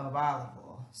bottle of olive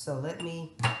oil. So let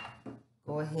me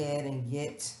go ahead and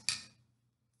get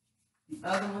the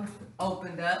other one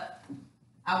opened up.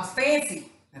 I was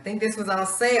fancy. I think this was on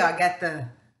sale. I got the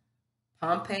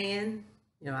Pompeian.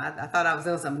 You know, I thought I was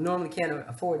doing something. Normally can't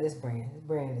afford this brand. This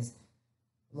brand is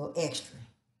a little extra.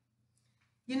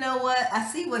 You know what? I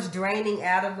see what's draining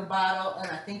out of the bottle, and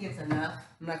I think it's enough.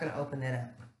 I'm not going to open that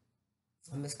up.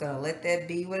 So I'm just going to let that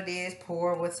be what it is.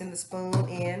 Pour what's in the spoon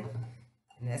in,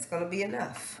 and that's going to be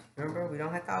enough. Remember, we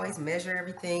don't have to always measure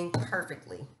everything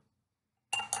perfectly.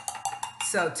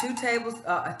 So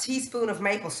a teaspoon of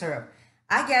maple syrup.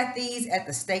 I got these at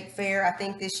the state fair, I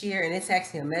think, this year, and it's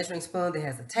actually a measuring spoon that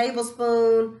has a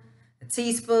tablespoon, a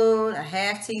teaspoon, a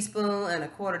half teaspoon, and a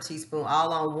quarter teaspoon,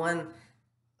 all on one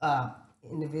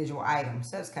individual item.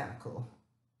 So that's kind of cool.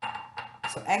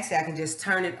 So actually, I can just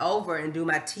turn it over and do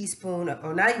my teaspoon,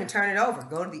 or not even turn it over.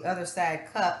 Go to the other side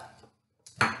cup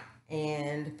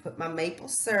and put my maple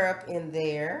syrup in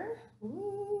there.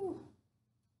 Ooh.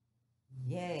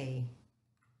 Yay.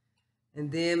 And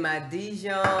then my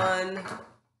Dijon,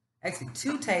 actually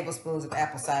 2 tablespoons of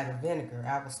apple cider vinegar.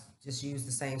 I will just use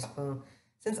the same spoon.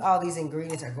 Since all these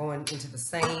ingredients are going into the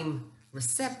same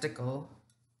receptacle.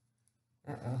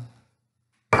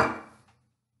 The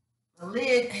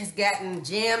lid has gotten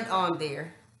jammed on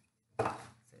there. So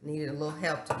it needed a little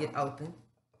help to get open.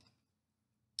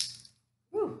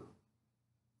 Whew.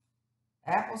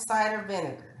 Apple cider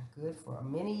vinegar, good for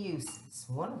many uses.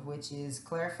 One of which is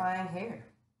clarifying hair.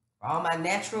 For all my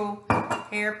natural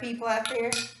hair people out there,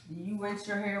 do you rinse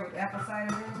your hair with apple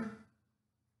cider vinegar?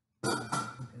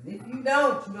 Because if you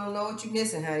don't know what you're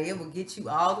missing, honey. It will get you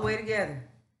all the way together.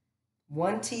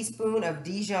 1 teaspoon of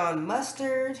Dijon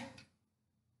mustard.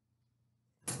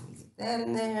 Let me get that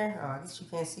in there. Oh, I guess you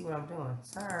can't see what I'm doing.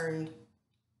 Sorry.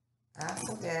 I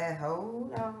forgot.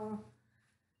 Hold on.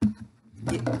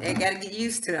 I gotta get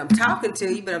used to it. I'm talking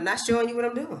to you, but I'm not showing you what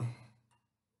I'm doing.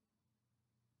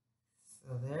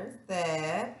 So there's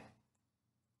that.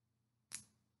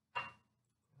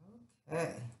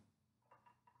 Okay.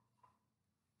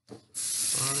 I'm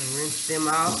gonna rinse them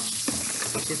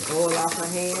off. Get this oil off my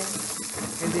hands.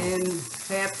 And then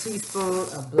half teaspoon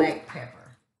of black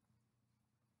pepper.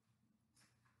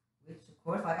 Which, of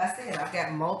course, like I said, I've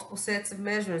got multiple sets of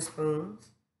measuring spoons.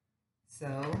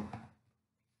 So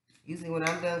usually when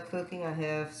I'm done cooking, I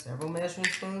have several measuring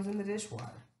spoons in the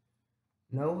dishwater.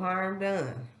 No harm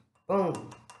done. Boom.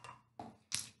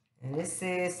 And it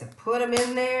says to put them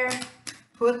in there,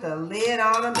 put the lid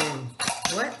on them, and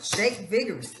what? Shake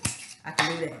vigorously. I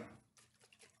can do that.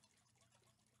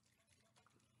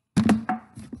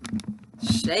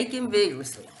 Shaking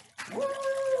vigorously. Woo!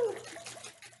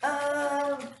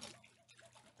 I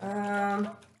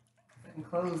can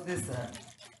close this up.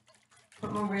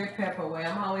 Put my red pepper away.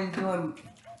 I'm always doing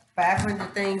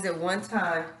 500 things at one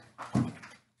time,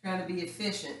 trying to be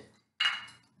efficient.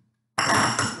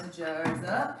 The jar's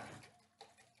up.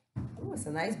 Oh, it's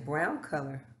a nice brown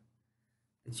color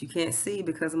that you can't see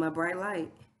because of my bright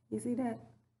light. You see that?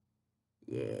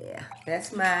 Yeah,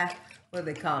 that's my, what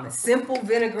do they call it? Simple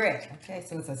vinaigrette. Okay,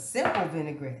 so it's a simple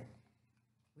vinaigrette.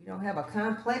 We don't have a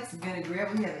complex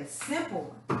vinaigrette. We have a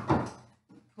simple one.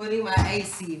 Putting my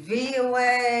ACV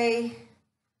away.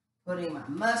 Putting my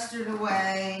mustard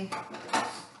away.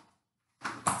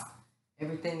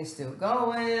 Everything is still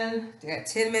going. I got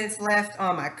 10 minutes left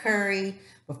on my curry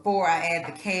before I add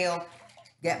the kale.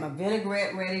 Got my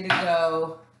vinaigrette ready to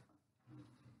go.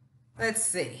 Let's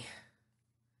see.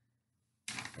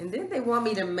 And then they want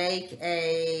me to make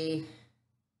a,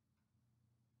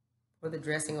 for the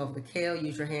dressing over the kale,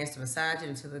 use your hands to massage it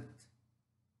into the,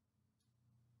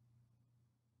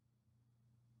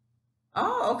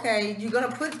 oh, okay. You're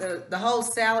going to put the whole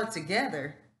salad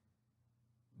together.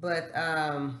 But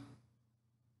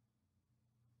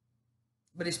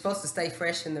it's supposed to stay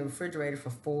fresh in the refrigerator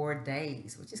for 4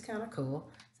 days, which is kind of cool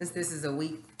since this is a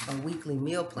weekly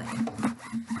meal plan.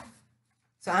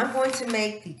 So I'm going to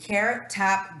make the carrot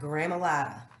top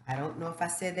gremolata. I don't know if I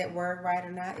said that word right or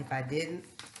not. If I didn't,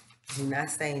 do not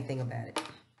say anything about it.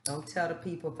 Don't tell the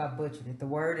people if I butchered it. The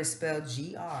word is spelled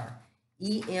G-R-E-M-O-L-A-T-A.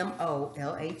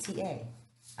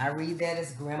 I read that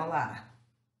as gremolata.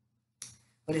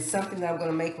 But it's something that I'm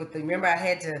going to make with the, remember I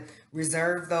had to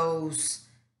reserve those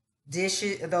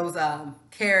dishes, those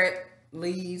carrot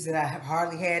leaves that I have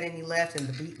hardly had any left, and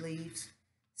the beet leaves.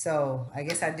 So I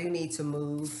guess I do need to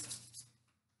move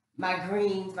my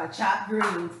greens, my chopped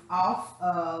greens, off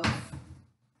of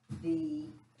the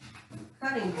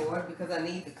cutting board because I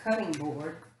need the cutting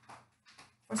board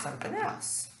for something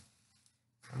else.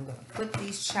 I'm going to put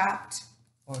these chopped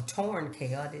or torn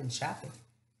kale, I didn't chop it.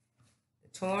 The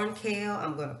torn kale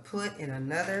I'm going to put in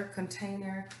another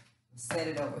container, set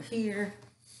it over here.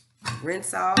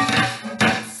 Rinse off.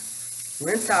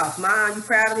 Rinse off. Mom, you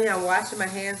proud of me? I'm washing my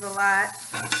hands a lot.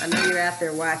 I know you're out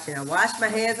there watching. I wash my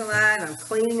hands a lot and I'm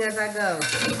cleaning as I go.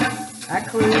 I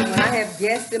clean. When I have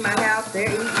guests in my house,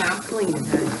 they're eating, I'm cleaning,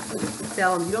 honey.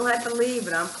 Tell them you don't have to leave,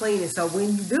 but I'm cleaning. So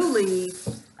when you do leave,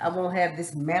 I won't have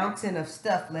this mountain of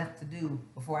stuff left to do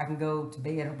before I can go to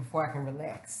bed or before I can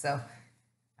relax. So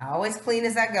I always clean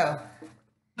as I go.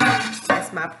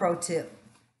 That's my pro tip.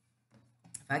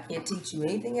 I can't teach you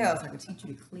anything else. I can teach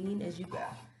you to clean as you go.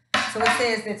 So it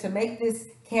says that to make this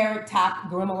carrot top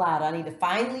gremolata, I need to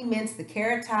finely mince the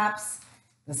carrot tops,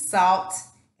 the salt,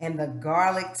 and the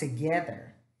garlic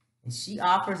together. And she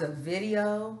offers a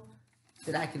video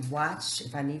that I could watch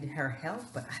if I needed her help,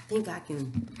 but I think I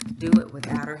can do it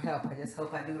without her help. I just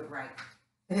hope I do it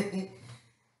right.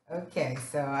 Okay,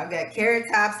 so I've got carrot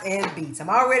tops and beets. I'm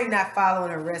already not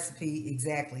following her recipe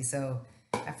exactly, so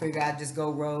I figured I'd just go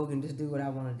rogue and just do what I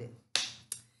want to do.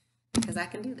 Because I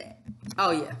can do that.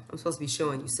 Oh yeah, I'm supposed to be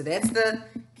showing you. So that's the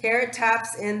carrot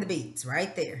tops and the beets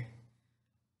right there.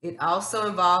 It also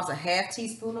involves a ½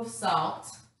 teaspoon of salt.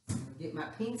 Get my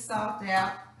pink salt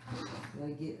out. I'm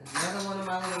going to get another one of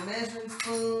my little measuring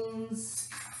spoons.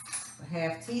 A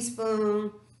 ½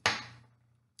 teaspoon.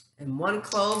 And 1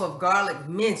 clove of garlic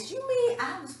minced. You mean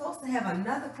I was supposed to have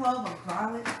another clove of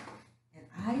garlic?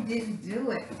 I didn't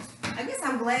do it. I guess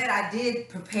I'm glad I did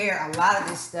prepare a lot of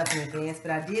this stuff in advance, but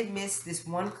I did miss this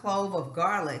 1 clove of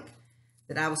garlic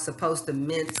that I was supposed to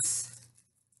mince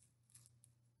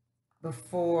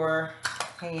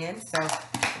beforehand. So I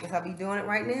guess I'll be doing it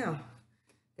right now.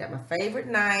 Got my favorite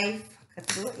knife. Cut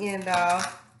the little end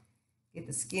off. Get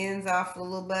the skins off the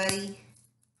little buddy.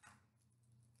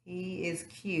 He is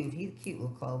cute. He's a cute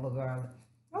little clove of garlic.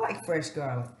 I like fresh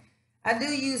garlic. I do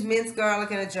use minced garlic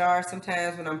in a jar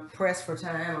sometimes when I'm pressed for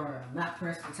time, or I'm not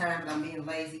pressed for time, but I'm being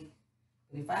lazy.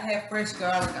 But if I have fresh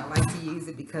garlic, I like to use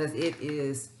it because it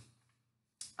is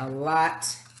a lot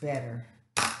better.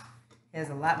 It has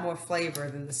a lot more flavor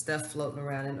than the stuff floating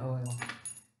around in oil.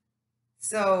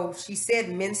 So she said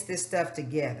mince this stuff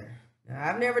together. Now,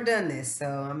 I've never done this, so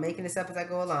I'm making this up as I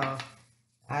go along.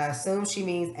 I assume she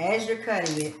means as you're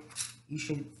cutting it, you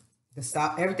should,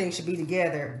 everything should be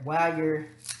together while you're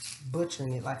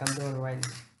butchering it like I'm doing right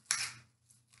now.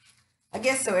 I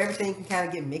guess so everything can kind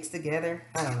of get mixed together.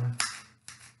 I don't know.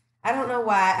 I don't know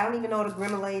why. I don't even know what a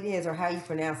gremmelade is or how you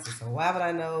pronounce it. So why would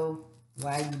I know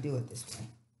why you do it this way?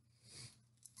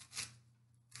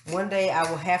 One day I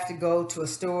will have to go to a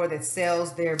store that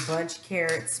sells their bunch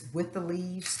carrots with the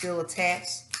leaves still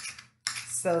attached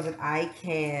so that I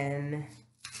can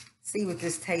see what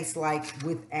this tastes like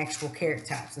with actual carrot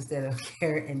tops instead of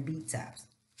carrot and beet tops.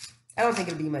 I don't think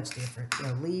it'll be much different. You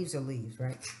know, leaves are leaves,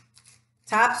 right?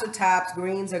 Tops are tops,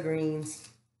 greens are greens.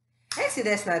 Actually,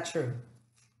 that's not true.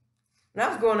 When I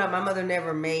was growing up, my mother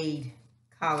never made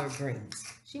collard greens.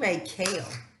 She made kale,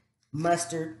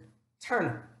 mustard,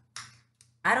 turnip.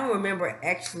 I don't remember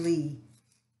actually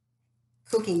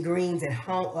cooking greens at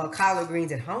home, collard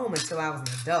greens at home until I was an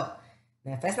adult.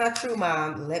 Now, if that's not true,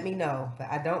 Mom, let me know. But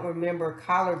I don't remember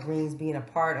collard greens being a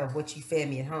part of what you fed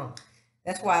me at home.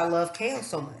 That's why I love kale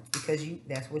so much, because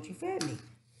that's what you fed me.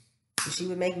 So she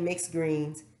would make mixed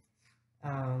greens,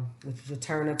 with your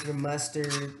turnip, your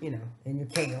mustard, you know, and your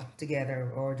kale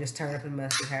together, or just turnip and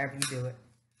mustard, however you do it.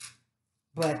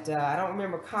 But I don't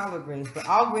remember collard greens, but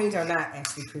all greens are not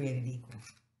actually created equal.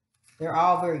 They're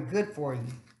all very good for you.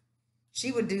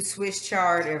 She would do Swiss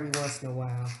chard every once in a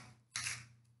while.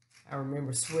 I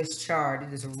remember Swiss chard.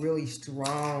 It is a really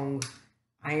strong,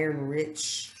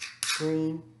 iron-rich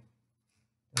green.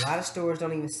 A lot of stores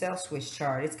don't even sell Swiss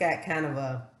chard. It's got kind of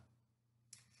a,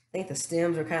 I think the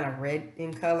stems are kind of red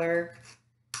in color.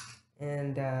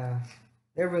 And they're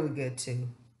really good too.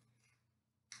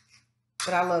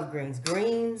 But I love greens.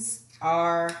 Greens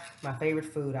are my favorite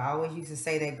food. I always used to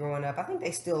say that growing up. I think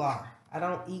they still are. I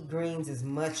don't eat greens as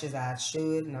much as I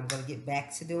should, and I'm going to get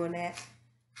back to doing that.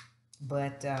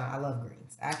 But I love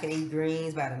greens. I can eat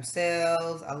greens by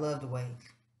themselves. I love the way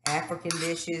African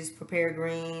dishes prepare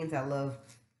greens. I love,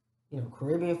 you know,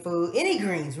 Caribbean food. Any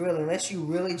greens, really, unless you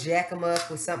really jack them up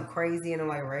with something crazy in them,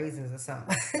 like raisins or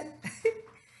something.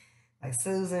 Like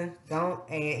Susan, don't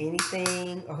add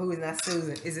anything. Or who is not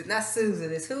Susan? Is it not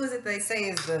Susan? It's who is it they say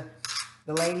is the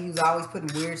lady who's always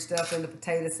putting weird stuff in the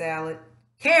potato salad?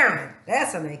 Karen.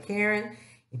 That's her name, Karen.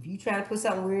 If you try to put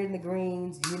something weird in the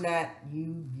greens,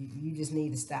 you just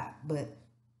need to stop. But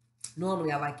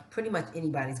normally I like pretty much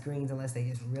anybody's greens unless they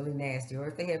just really nasty or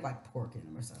if they have like pork in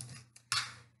them or something.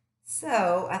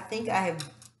 So I think I have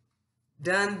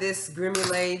done this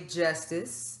gremmelade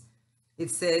justice. It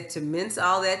said to mince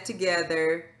all that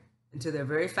together until they're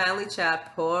very finely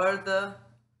chopped. Pour the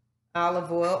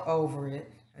olive oil over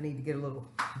it. I need to get a little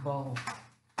bowl.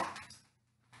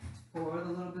 Pour a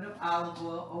little bit of olive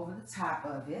oil over the top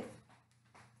of it.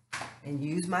 And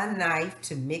use my knife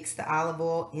to mix the olive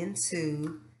oil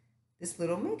into this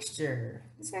little mixture.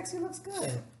 This actually looks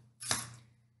good.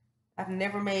 I've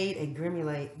never made a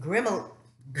gremolata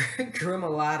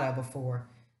before.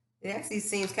 It actually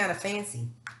seems kind of fancy.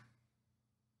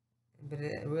 But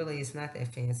it really is not that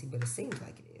fancy, but it seems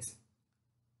like it is.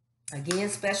 Again,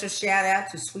 special shout out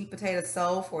to Sweet Potato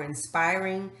Soul for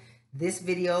inspiring this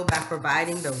video by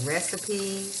providing the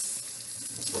recipes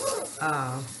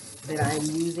that I am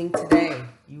using today.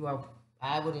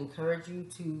 I would encourage you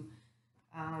to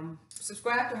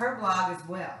subscribe to her blog as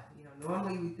well. You know,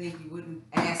 normally we think you wouldn't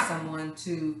ask someone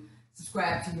to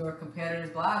subscribe to your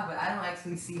competitor's blog, but I don't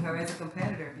actually see her as a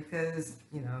competitor because,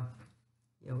 you know,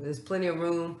 there's plenty of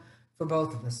room for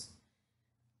both of us.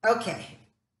 Okay.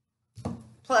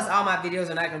 Plus, all my videos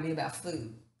are not going to be about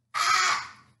food.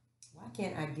 Why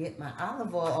can't I get my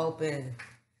olive oil open?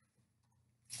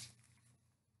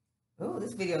 Oh,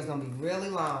 this video is going to be really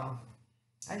long.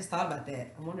 I just thought about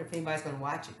that. I wonder if anybody's going to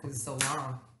watch it because it's so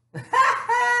long.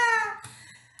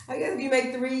 I guess if you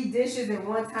make 3 dishes at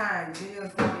one time, the video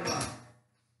is going to be long.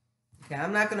 Okay,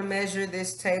 I'm not going to measure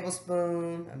this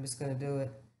tablespoon. I'm just going to do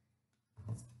it.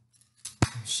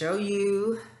 Show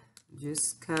you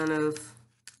just kind of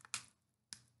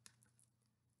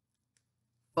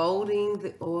folding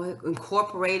the oil,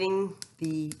 incorporating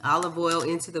the olive oil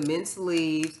into the minced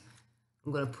leaves.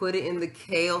 I'm going to put it in the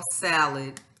kale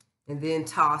salad and then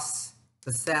toss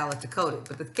the salad to coat it.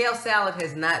 But the kale salad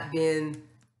has not been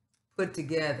put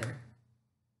together.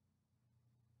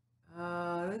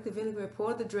 Let the vinegar,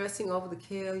 pour the dressing over the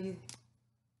kale.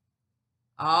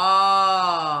 Oh,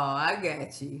 I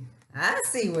got you. I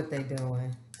see what they're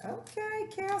doing. Okay,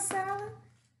 kale salad.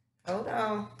 Hold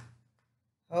on.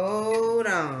 Hold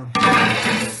on.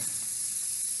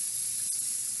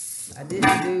 I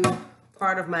didn't do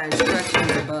part of my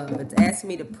instructions above. It's asking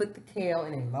me to put the kale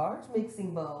in a large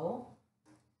mixing bowl.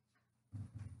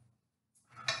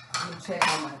 Let me check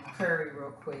on my curry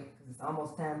real quick because it's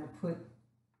almost time to put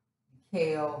the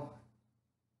kale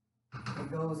that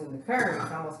goes in the curry.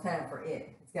 It's almost time for it.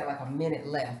 It's got like a minute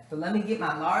left. But let me get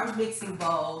my large mixing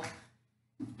bowl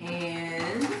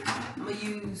and I'm gonna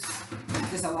use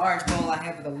just a large bowl I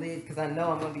have with a lid because I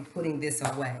know I'm gonna be putting this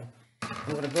away.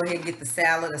 I'm gonna go ahead and get the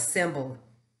salad assembled.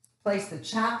 Place the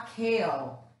chopped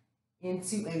kale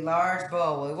into a large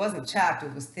bowl. Well, it wasn't chopped,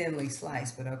 it was thinly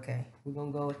sliced, but okay, we're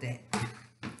gonna go with that.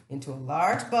 Into a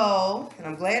large bowl, and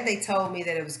I'm glad they told me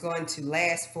that it was going to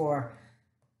last for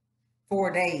 4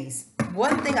 days.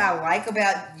 One thing I like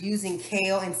about using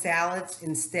kale in salads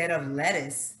instead of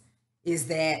lettuce is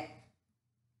that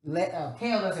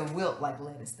kale doesn't wilt like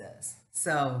lettuce does.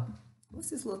 So, what's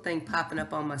this little thing popping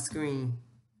up on my screen?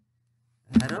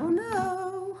 I don't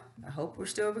know. I hope we're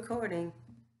still recording.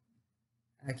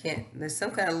 I can't. There's some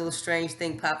kind of little strange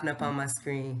thing popping up on my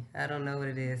screen. I don't know what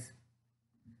it is.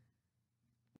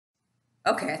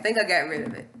 Okay, I think I got rid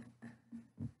of it.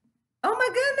 Oh my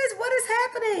goodness, what is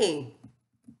happening?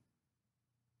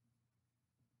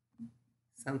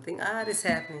 Something odd is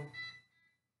happening.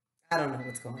 I don't know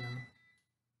what's going on.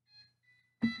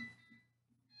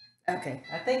 Okay,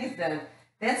 I think it's done.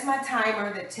 That's my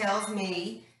timer that tells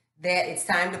me that it's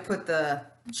time to put the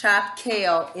chopped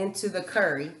kale into the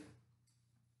curry.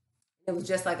 It was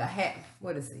just like a half,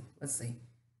 what is it? Let's see.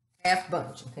 Half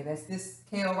bunch. Okay, that's this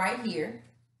kale right here.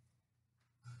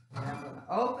 And I'm going to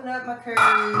open up my curry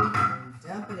and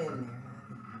dump it in there.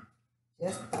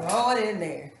 Just throw it in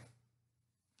there.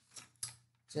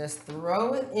 Just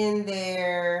throw it in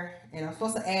there. And I'm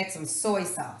supposed to add some soy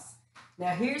sauce.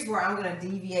 Now here's where I'm going to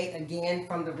deviate again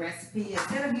from the recipe.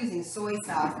 Instead of using soy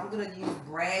sauce, I'm going to use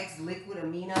Bragg's liquid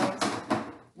aminos,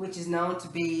 which is known to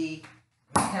be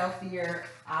a healthier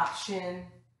option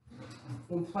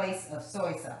in place of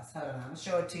soy sauce. Hold on, I'm going to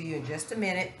show it to you in just a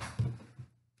minute.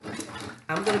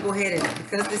 I'm going to go ahead and,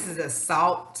 because this is a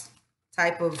salt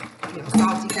type of,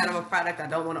 salty kind of a product, I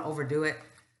don't want to overdo it.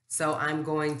 So I'm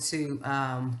going to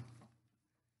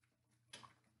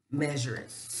measure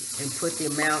it and put the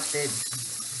amount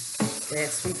that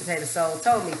sweet potato soul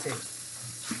told me to.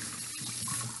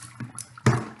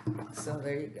 So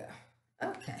there you go.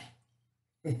 Okay.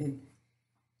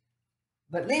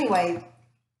 But anyway,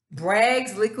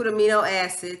 Bragg's liquid amino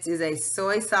acids is a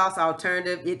soy sauce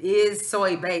alternative. It is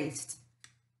soy based.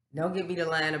 Don't get me to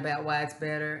line about why it's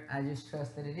better. I just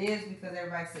trust that it is because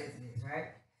everybody says it is,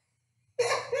 right?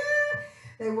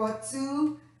 They want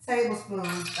 2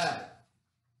 tablespoons of it.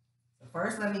 So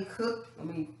first let me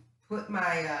put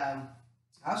my,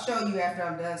 I'll show you after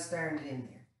I'm done stirring it in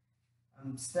there.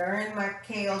 I'm stirring my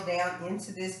kale down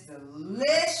into this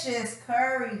delicious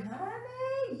curry,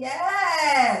 honey.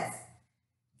 Yes.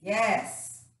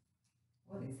 Yes.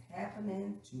 What is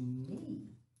happening to me?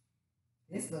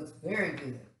 This looks very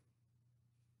good.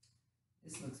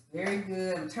 This looks very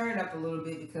good. I'm turning up a little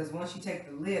bit because once you take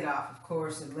the lid off, of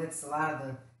course, it lets a lot of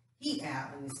the heat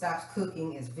out and it stops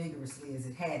cooking as vigorously as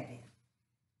it had been.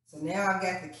 So now I've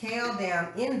got the kale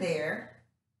down in there.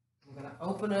 I'm going to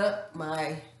open up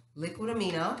my liquid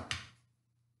amino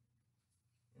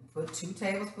and put 2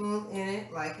 tablespoons in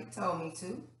it like it told me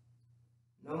to.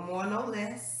 No more, no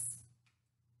less.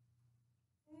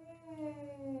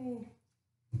 Yay.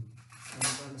 I'm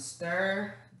going to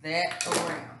stir that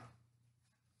around.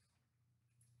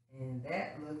 And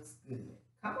that looks good.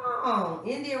 Come on,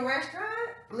 Indian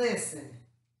restaurant, listen.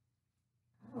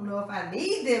 I don't know if I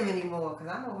need them anymore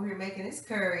because I'm over here making this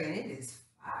curry and it is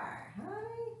fire,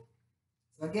 honey.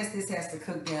 So I guess this has to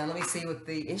cook down. Let me see what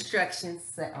the instructions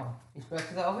say. Oh,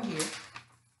 instructions are over here.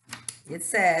 It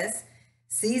says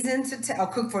season to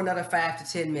cook for another 5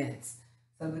 to 10 minutes.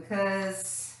 So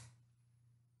because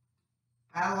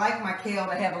I like my kale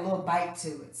to have a little bite to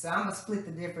it. So I'm going to split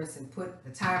the difference and put the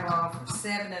timer on for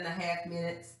 7.5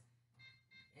 minutes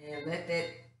and let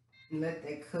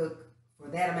that cook for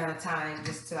that amount of time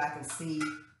just so I can see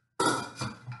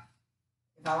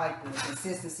if I like the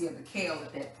consistency of the kale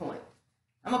at that point.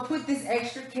 I'm going to put this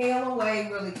extra kale away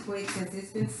really quick since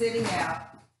it's been sitting out.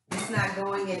 It's not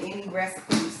going in any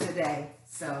recipes today.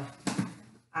 So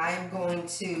I am going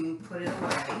to put it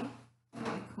away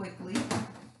really quickly.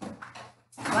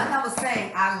 Like I was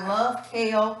saying, I love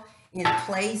kale in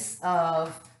place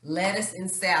of lettuce in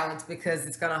salads because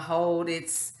it's going to hold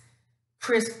its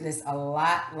crispness a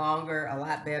lot longer, a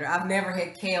lot better. I've never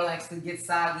had kale actually get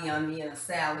soggy on me in a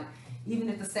salad, even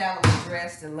if the salad was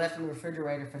dressed and left in the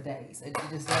refrigerator for days. It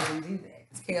just doesn't do that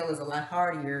because kale is a lot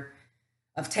hardier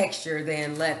of texture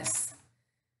than lettuce.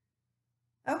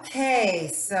 Okay,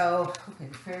 so the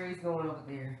curry's going over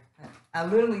there. I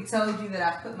literally told you that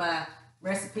I put my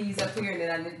recipes up here and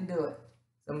then I didn't do it.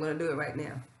 So I'm going to do it right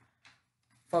now.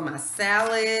 For my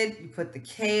salad, you put the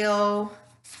kale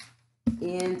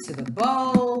into the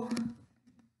bowl.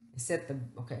 Set the,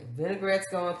 vinairette's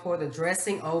going, pour the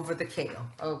dressing over the kale.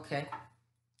 Okay.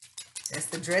 That's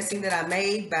the dressing that I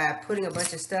made by putting a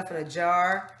bunch of stuff in a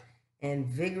jar and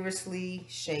vigorously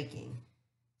shaking.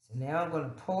 So now I'm going to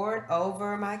pour it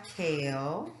over my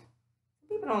kale.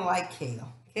 People don't like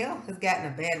kale. Kale has gotten a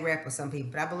bad rep with some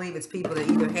people, but I believe it's people that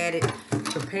either had it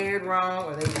prepared wrong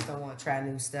or they just don't want to try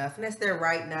new stuff. And that's their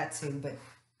right not to, but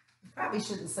you probably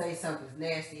shouldn't say something's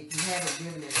nasty if you haven't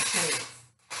given it a chance.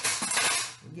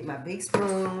 Get my big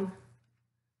spoon.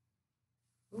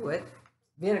 Ooh, it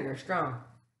vinegar strong.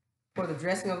 Pour the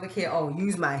dressing over the kale. Oh,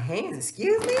 use my hands.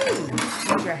 Excuse me.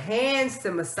 Use your hands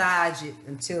to massage it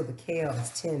until the kale is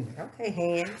tender. Okay,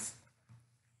 hands.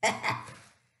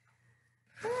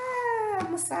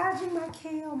 Massaging my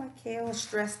kale. My kale is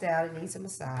stressed out. It needs a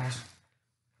massage.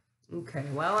 Okay,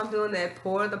 while I'm doing that,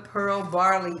 pour the pearl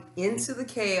barley into the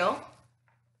kale.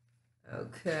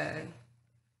 Okay.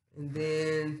 And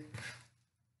then,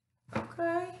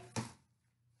 okay,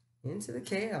 into the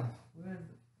kale.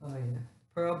 Oh, yeah.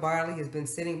 Pearl barley has been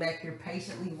sitting back here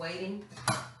patiently waiting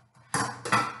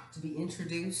to be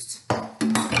introduced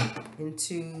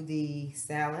into the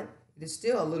salad. It is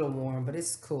still a little warm, but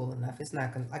it's cool enough. It's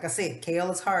not going to, like I said,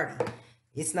 kale is hardy.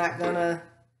 It's not going to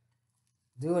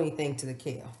do anything to the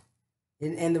kale.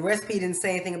 And the recipe didn't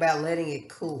say anything about letting it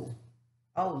cool.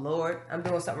 Oh, Lord, I'm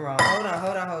doing something wrong. Hold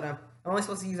on. I'm only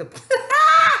supposed to use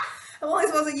I'm only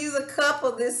supposed to use a cup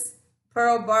of this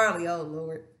pearl barley. Oh,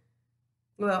 Lord.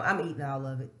 Well, I'm eating all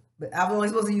of it, but I'm only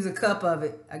supposed to use a cup of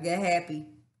it. I get happy.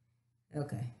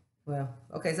 Okay. Well,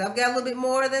 okay, so I've got a little bit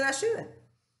more than I should.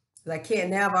 I can't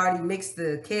now. I've already mixed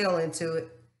the kale into it.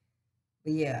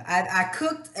 But yeah, I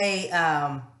cooked a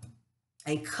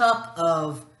cup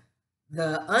of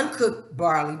the uncooked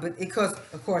barley, but it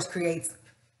of course creates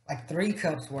like 3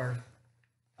 cups worth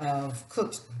of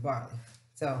cooked barley.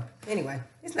 So anyway,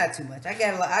 it's not too much. I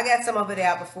got some of it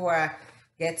out before I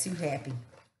got too happy.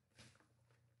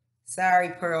 Sorry,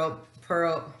 pearled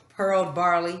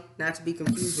barley, not to be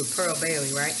confused with Pearl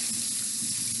Bailey, right?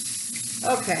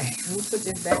 Okay, let me put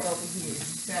this back over here.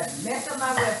 Try to mess up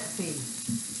my recipe.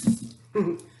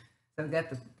 So I've got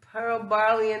the pearl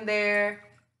barley in there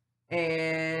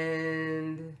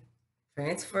and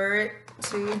transfer it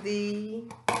to the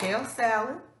kale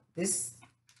salad. This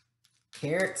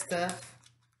carrot stuff.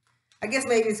 I guess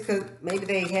maybe it's because maybe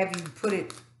they have you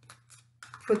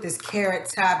put this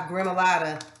carrot top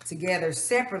gremolata together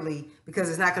separately because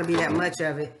it's not going to be that much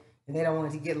of it and they don't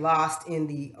want it to get lost in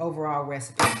the overall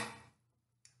recipe.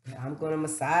 Now I'm going to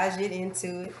massage it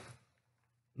into it.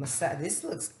 This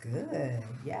looks good.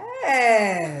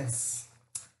 Yes.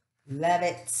 Love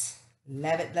it.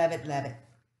 Love it, love it, love it.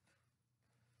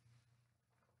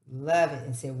 Love it.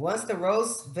 And so once the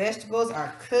roast vegetables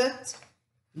are cooked,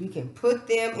 you can put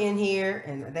them in here,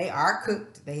 and they are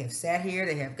cooked. They have sat here.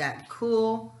 They have gotten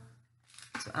cool.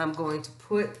 So I'm going to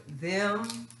put them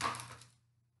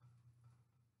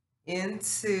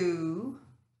into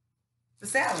the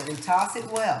salad and toss it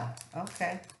well.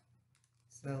 Okay.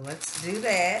 So let's do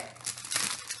that.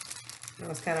 You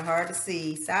know, it's kind of hard to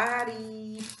see.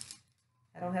 Sorry.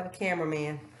 I don't have a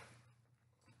cameraman.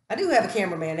 I do have a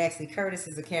cameraman, actually. Curtis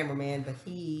is a cameraman, but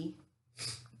he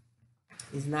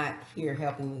is not here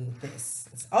helping me with this.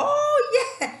 Oh,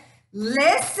 yeah.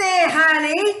 Listen,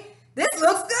 honey. This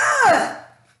looks good.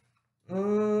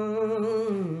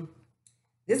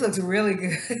 This looks really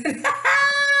good.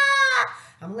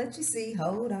 I'm going to let you see.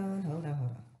 Hold on.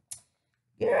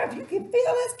 Girl, if you can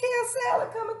feel this kale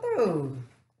salad coming through.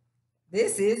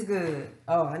 This is good.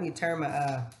 Oh, I need to turn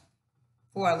my,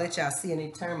 before I let y'all see, I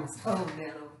need to turn my stove down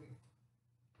over here.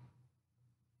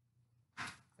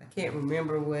 I can't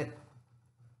remember what.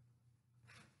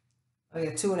 Oh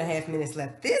yeah, 2.5 minutes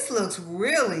left. This looks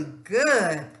really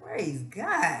good. Praise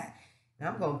God. Now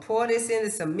I'm going to pour this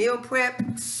into some meal prep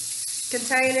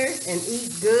containers and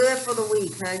eat good for the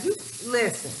week. Now you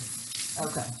listen.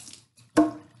 Okay.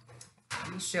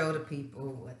 Let me show the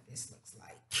people what this looks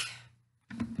like.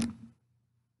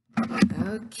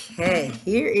 Okay,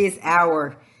 here is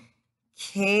our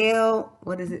kale.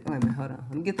 What is it? Wait a minute, hold on.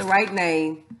 Let me get the right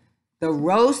name. The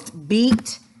roast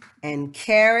beet and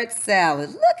carrot salad.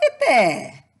 Look at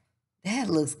that. That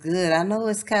looks good. I know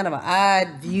it's kind of an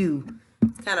odd view.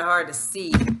 It's kind of hard to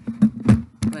see.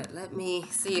 But let me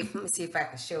see if I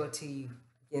can show it to you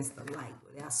against the light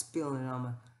without spilling it on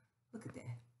my. Look at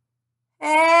that.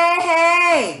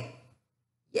 Hey!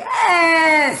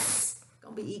 Yes!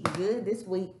 Gonna be eating good this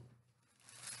week.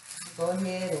 Go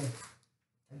ahead and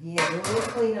again do a little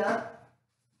cleanup.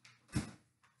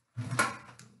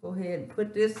 Go ahead and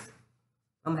put this.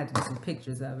 I'm gonna have to get some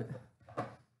pictures of it.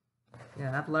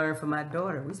 Yeah, I've learned from my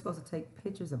daughter. We're supposed to take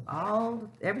pictures of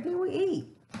everything we eat.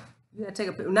 You gotta take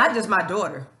a picture, not just my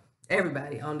daughter,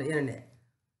 Everybody on the internet.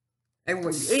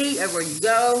 Everywhere you eat, everywhere you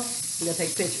go, you're gonna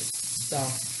take pictures. So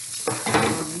I'm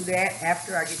gonna do that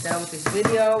after I get done with this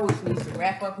video, which needs to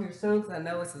wrap up here soon because I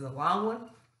know this is a long one.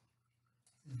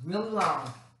 It's really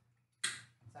long.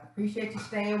 So I appreciate you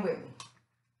staying with me.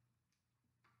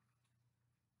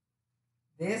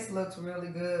 This looks really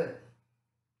good.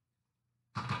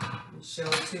 Let me show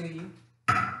it to you.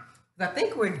 I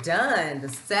think we're done. The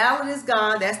salad is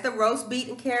gone. That's the roast beet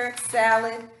and carrot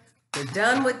salad. We're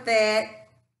done with that.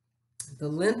 The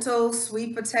lentil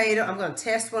sweet potato. I'm going to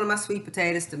test one of my sweet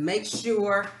potatoes to make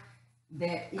sure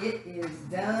that it is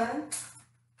done.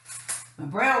 My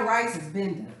brown rice has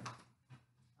been done.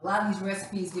 A lot of these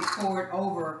recipes get poured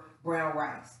over brown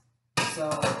rice. So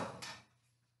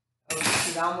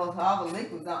almost all the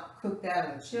liquids cooked out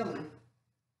in the chili.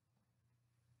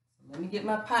 So let me get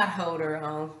my pot holder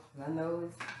on. I know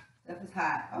this stuff is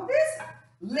hot. Oh, this.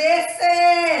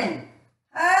 Listen.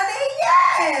 Honey,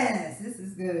 yes. This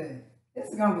is good.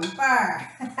 This is going to be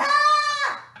fire.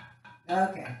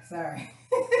 Okay, sorry.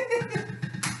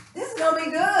 This is going to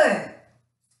be good.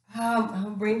 I'm going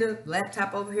to bring the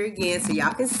laptop over here again so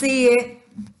y'all can see it.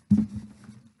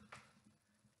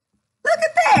 Look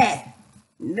at that.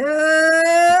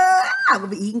 No, I'm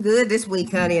going to be eating good this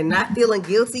week, honey, and not feeling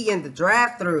guilty in the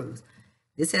drive-thrus.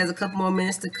 This has a couple more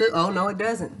minutes to cook. Oh, no, it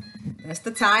doesn't. That's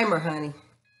the timer, honey.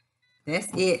 That's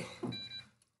it.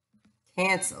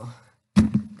 Cancel.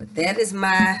 But that is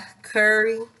my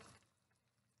curry.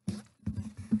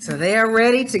 So they are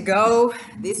ready to go.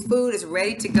 This food is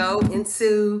ready to go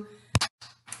into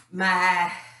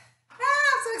my...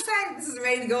 I'm so excited. This is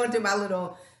ready to go into my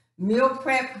little meal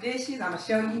prep dishes. I'm going to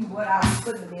show you what I'll be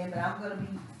putting them in, but I'm going to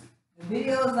be... The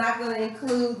video is not going to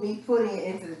include me putting it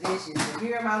into the dishes. So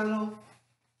here are my little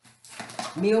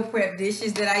meal prep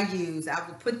dishes that I use. I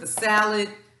will put the salad...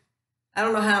 I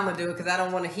don't know how I'm going to do it because I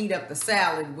don't want to heat up the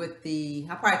salad with the...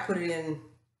 I'll probably put it in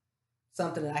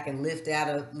something that I can lift it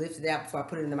out before I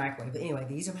put it in the microwave. But anyway,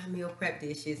 these are my meal prep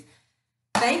dishes.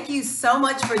 Thank you so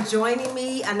much for joining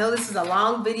me. I know this is a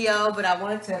long video, but I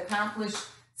wanted to accomplish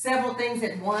several things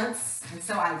at once. And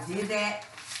so I did that.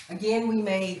 Again, we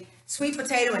made sweet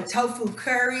potato and tofu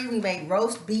curry. We made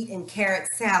roast beet and carrot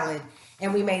salad.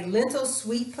 And we made lentil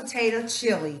sweet potato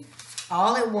chili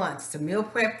all at once to meal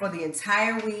prep for the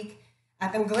entire week.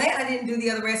 I'm glad I didn't do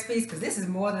the other recipes because this is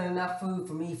more than enough food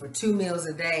for me for 2 meals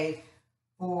a day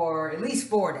for at least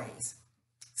 4 days.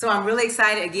 So I'm really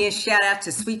excited. Again, shout out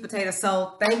to Sweet Potato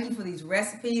Soul. Thank you for these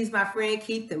recipes, my friend.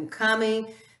 Keep them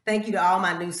coming. Thank you to all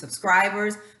my new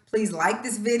subscribers. Please like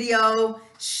this video,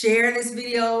 share this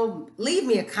video, leave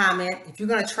me a comment. If you're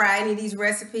going to try any of these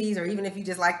recipes, or even if you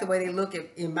just like the way they look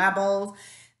in my bowls,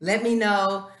 let me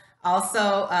know.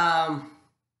 Also,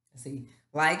 let's see.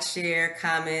 Like, share,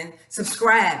 comment,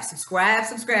 subscribe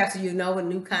so you know when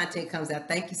new content comes out.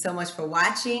 Thank you so much for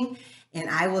watching, and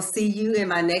I will see you in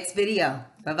my next video.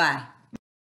 Bye-bye.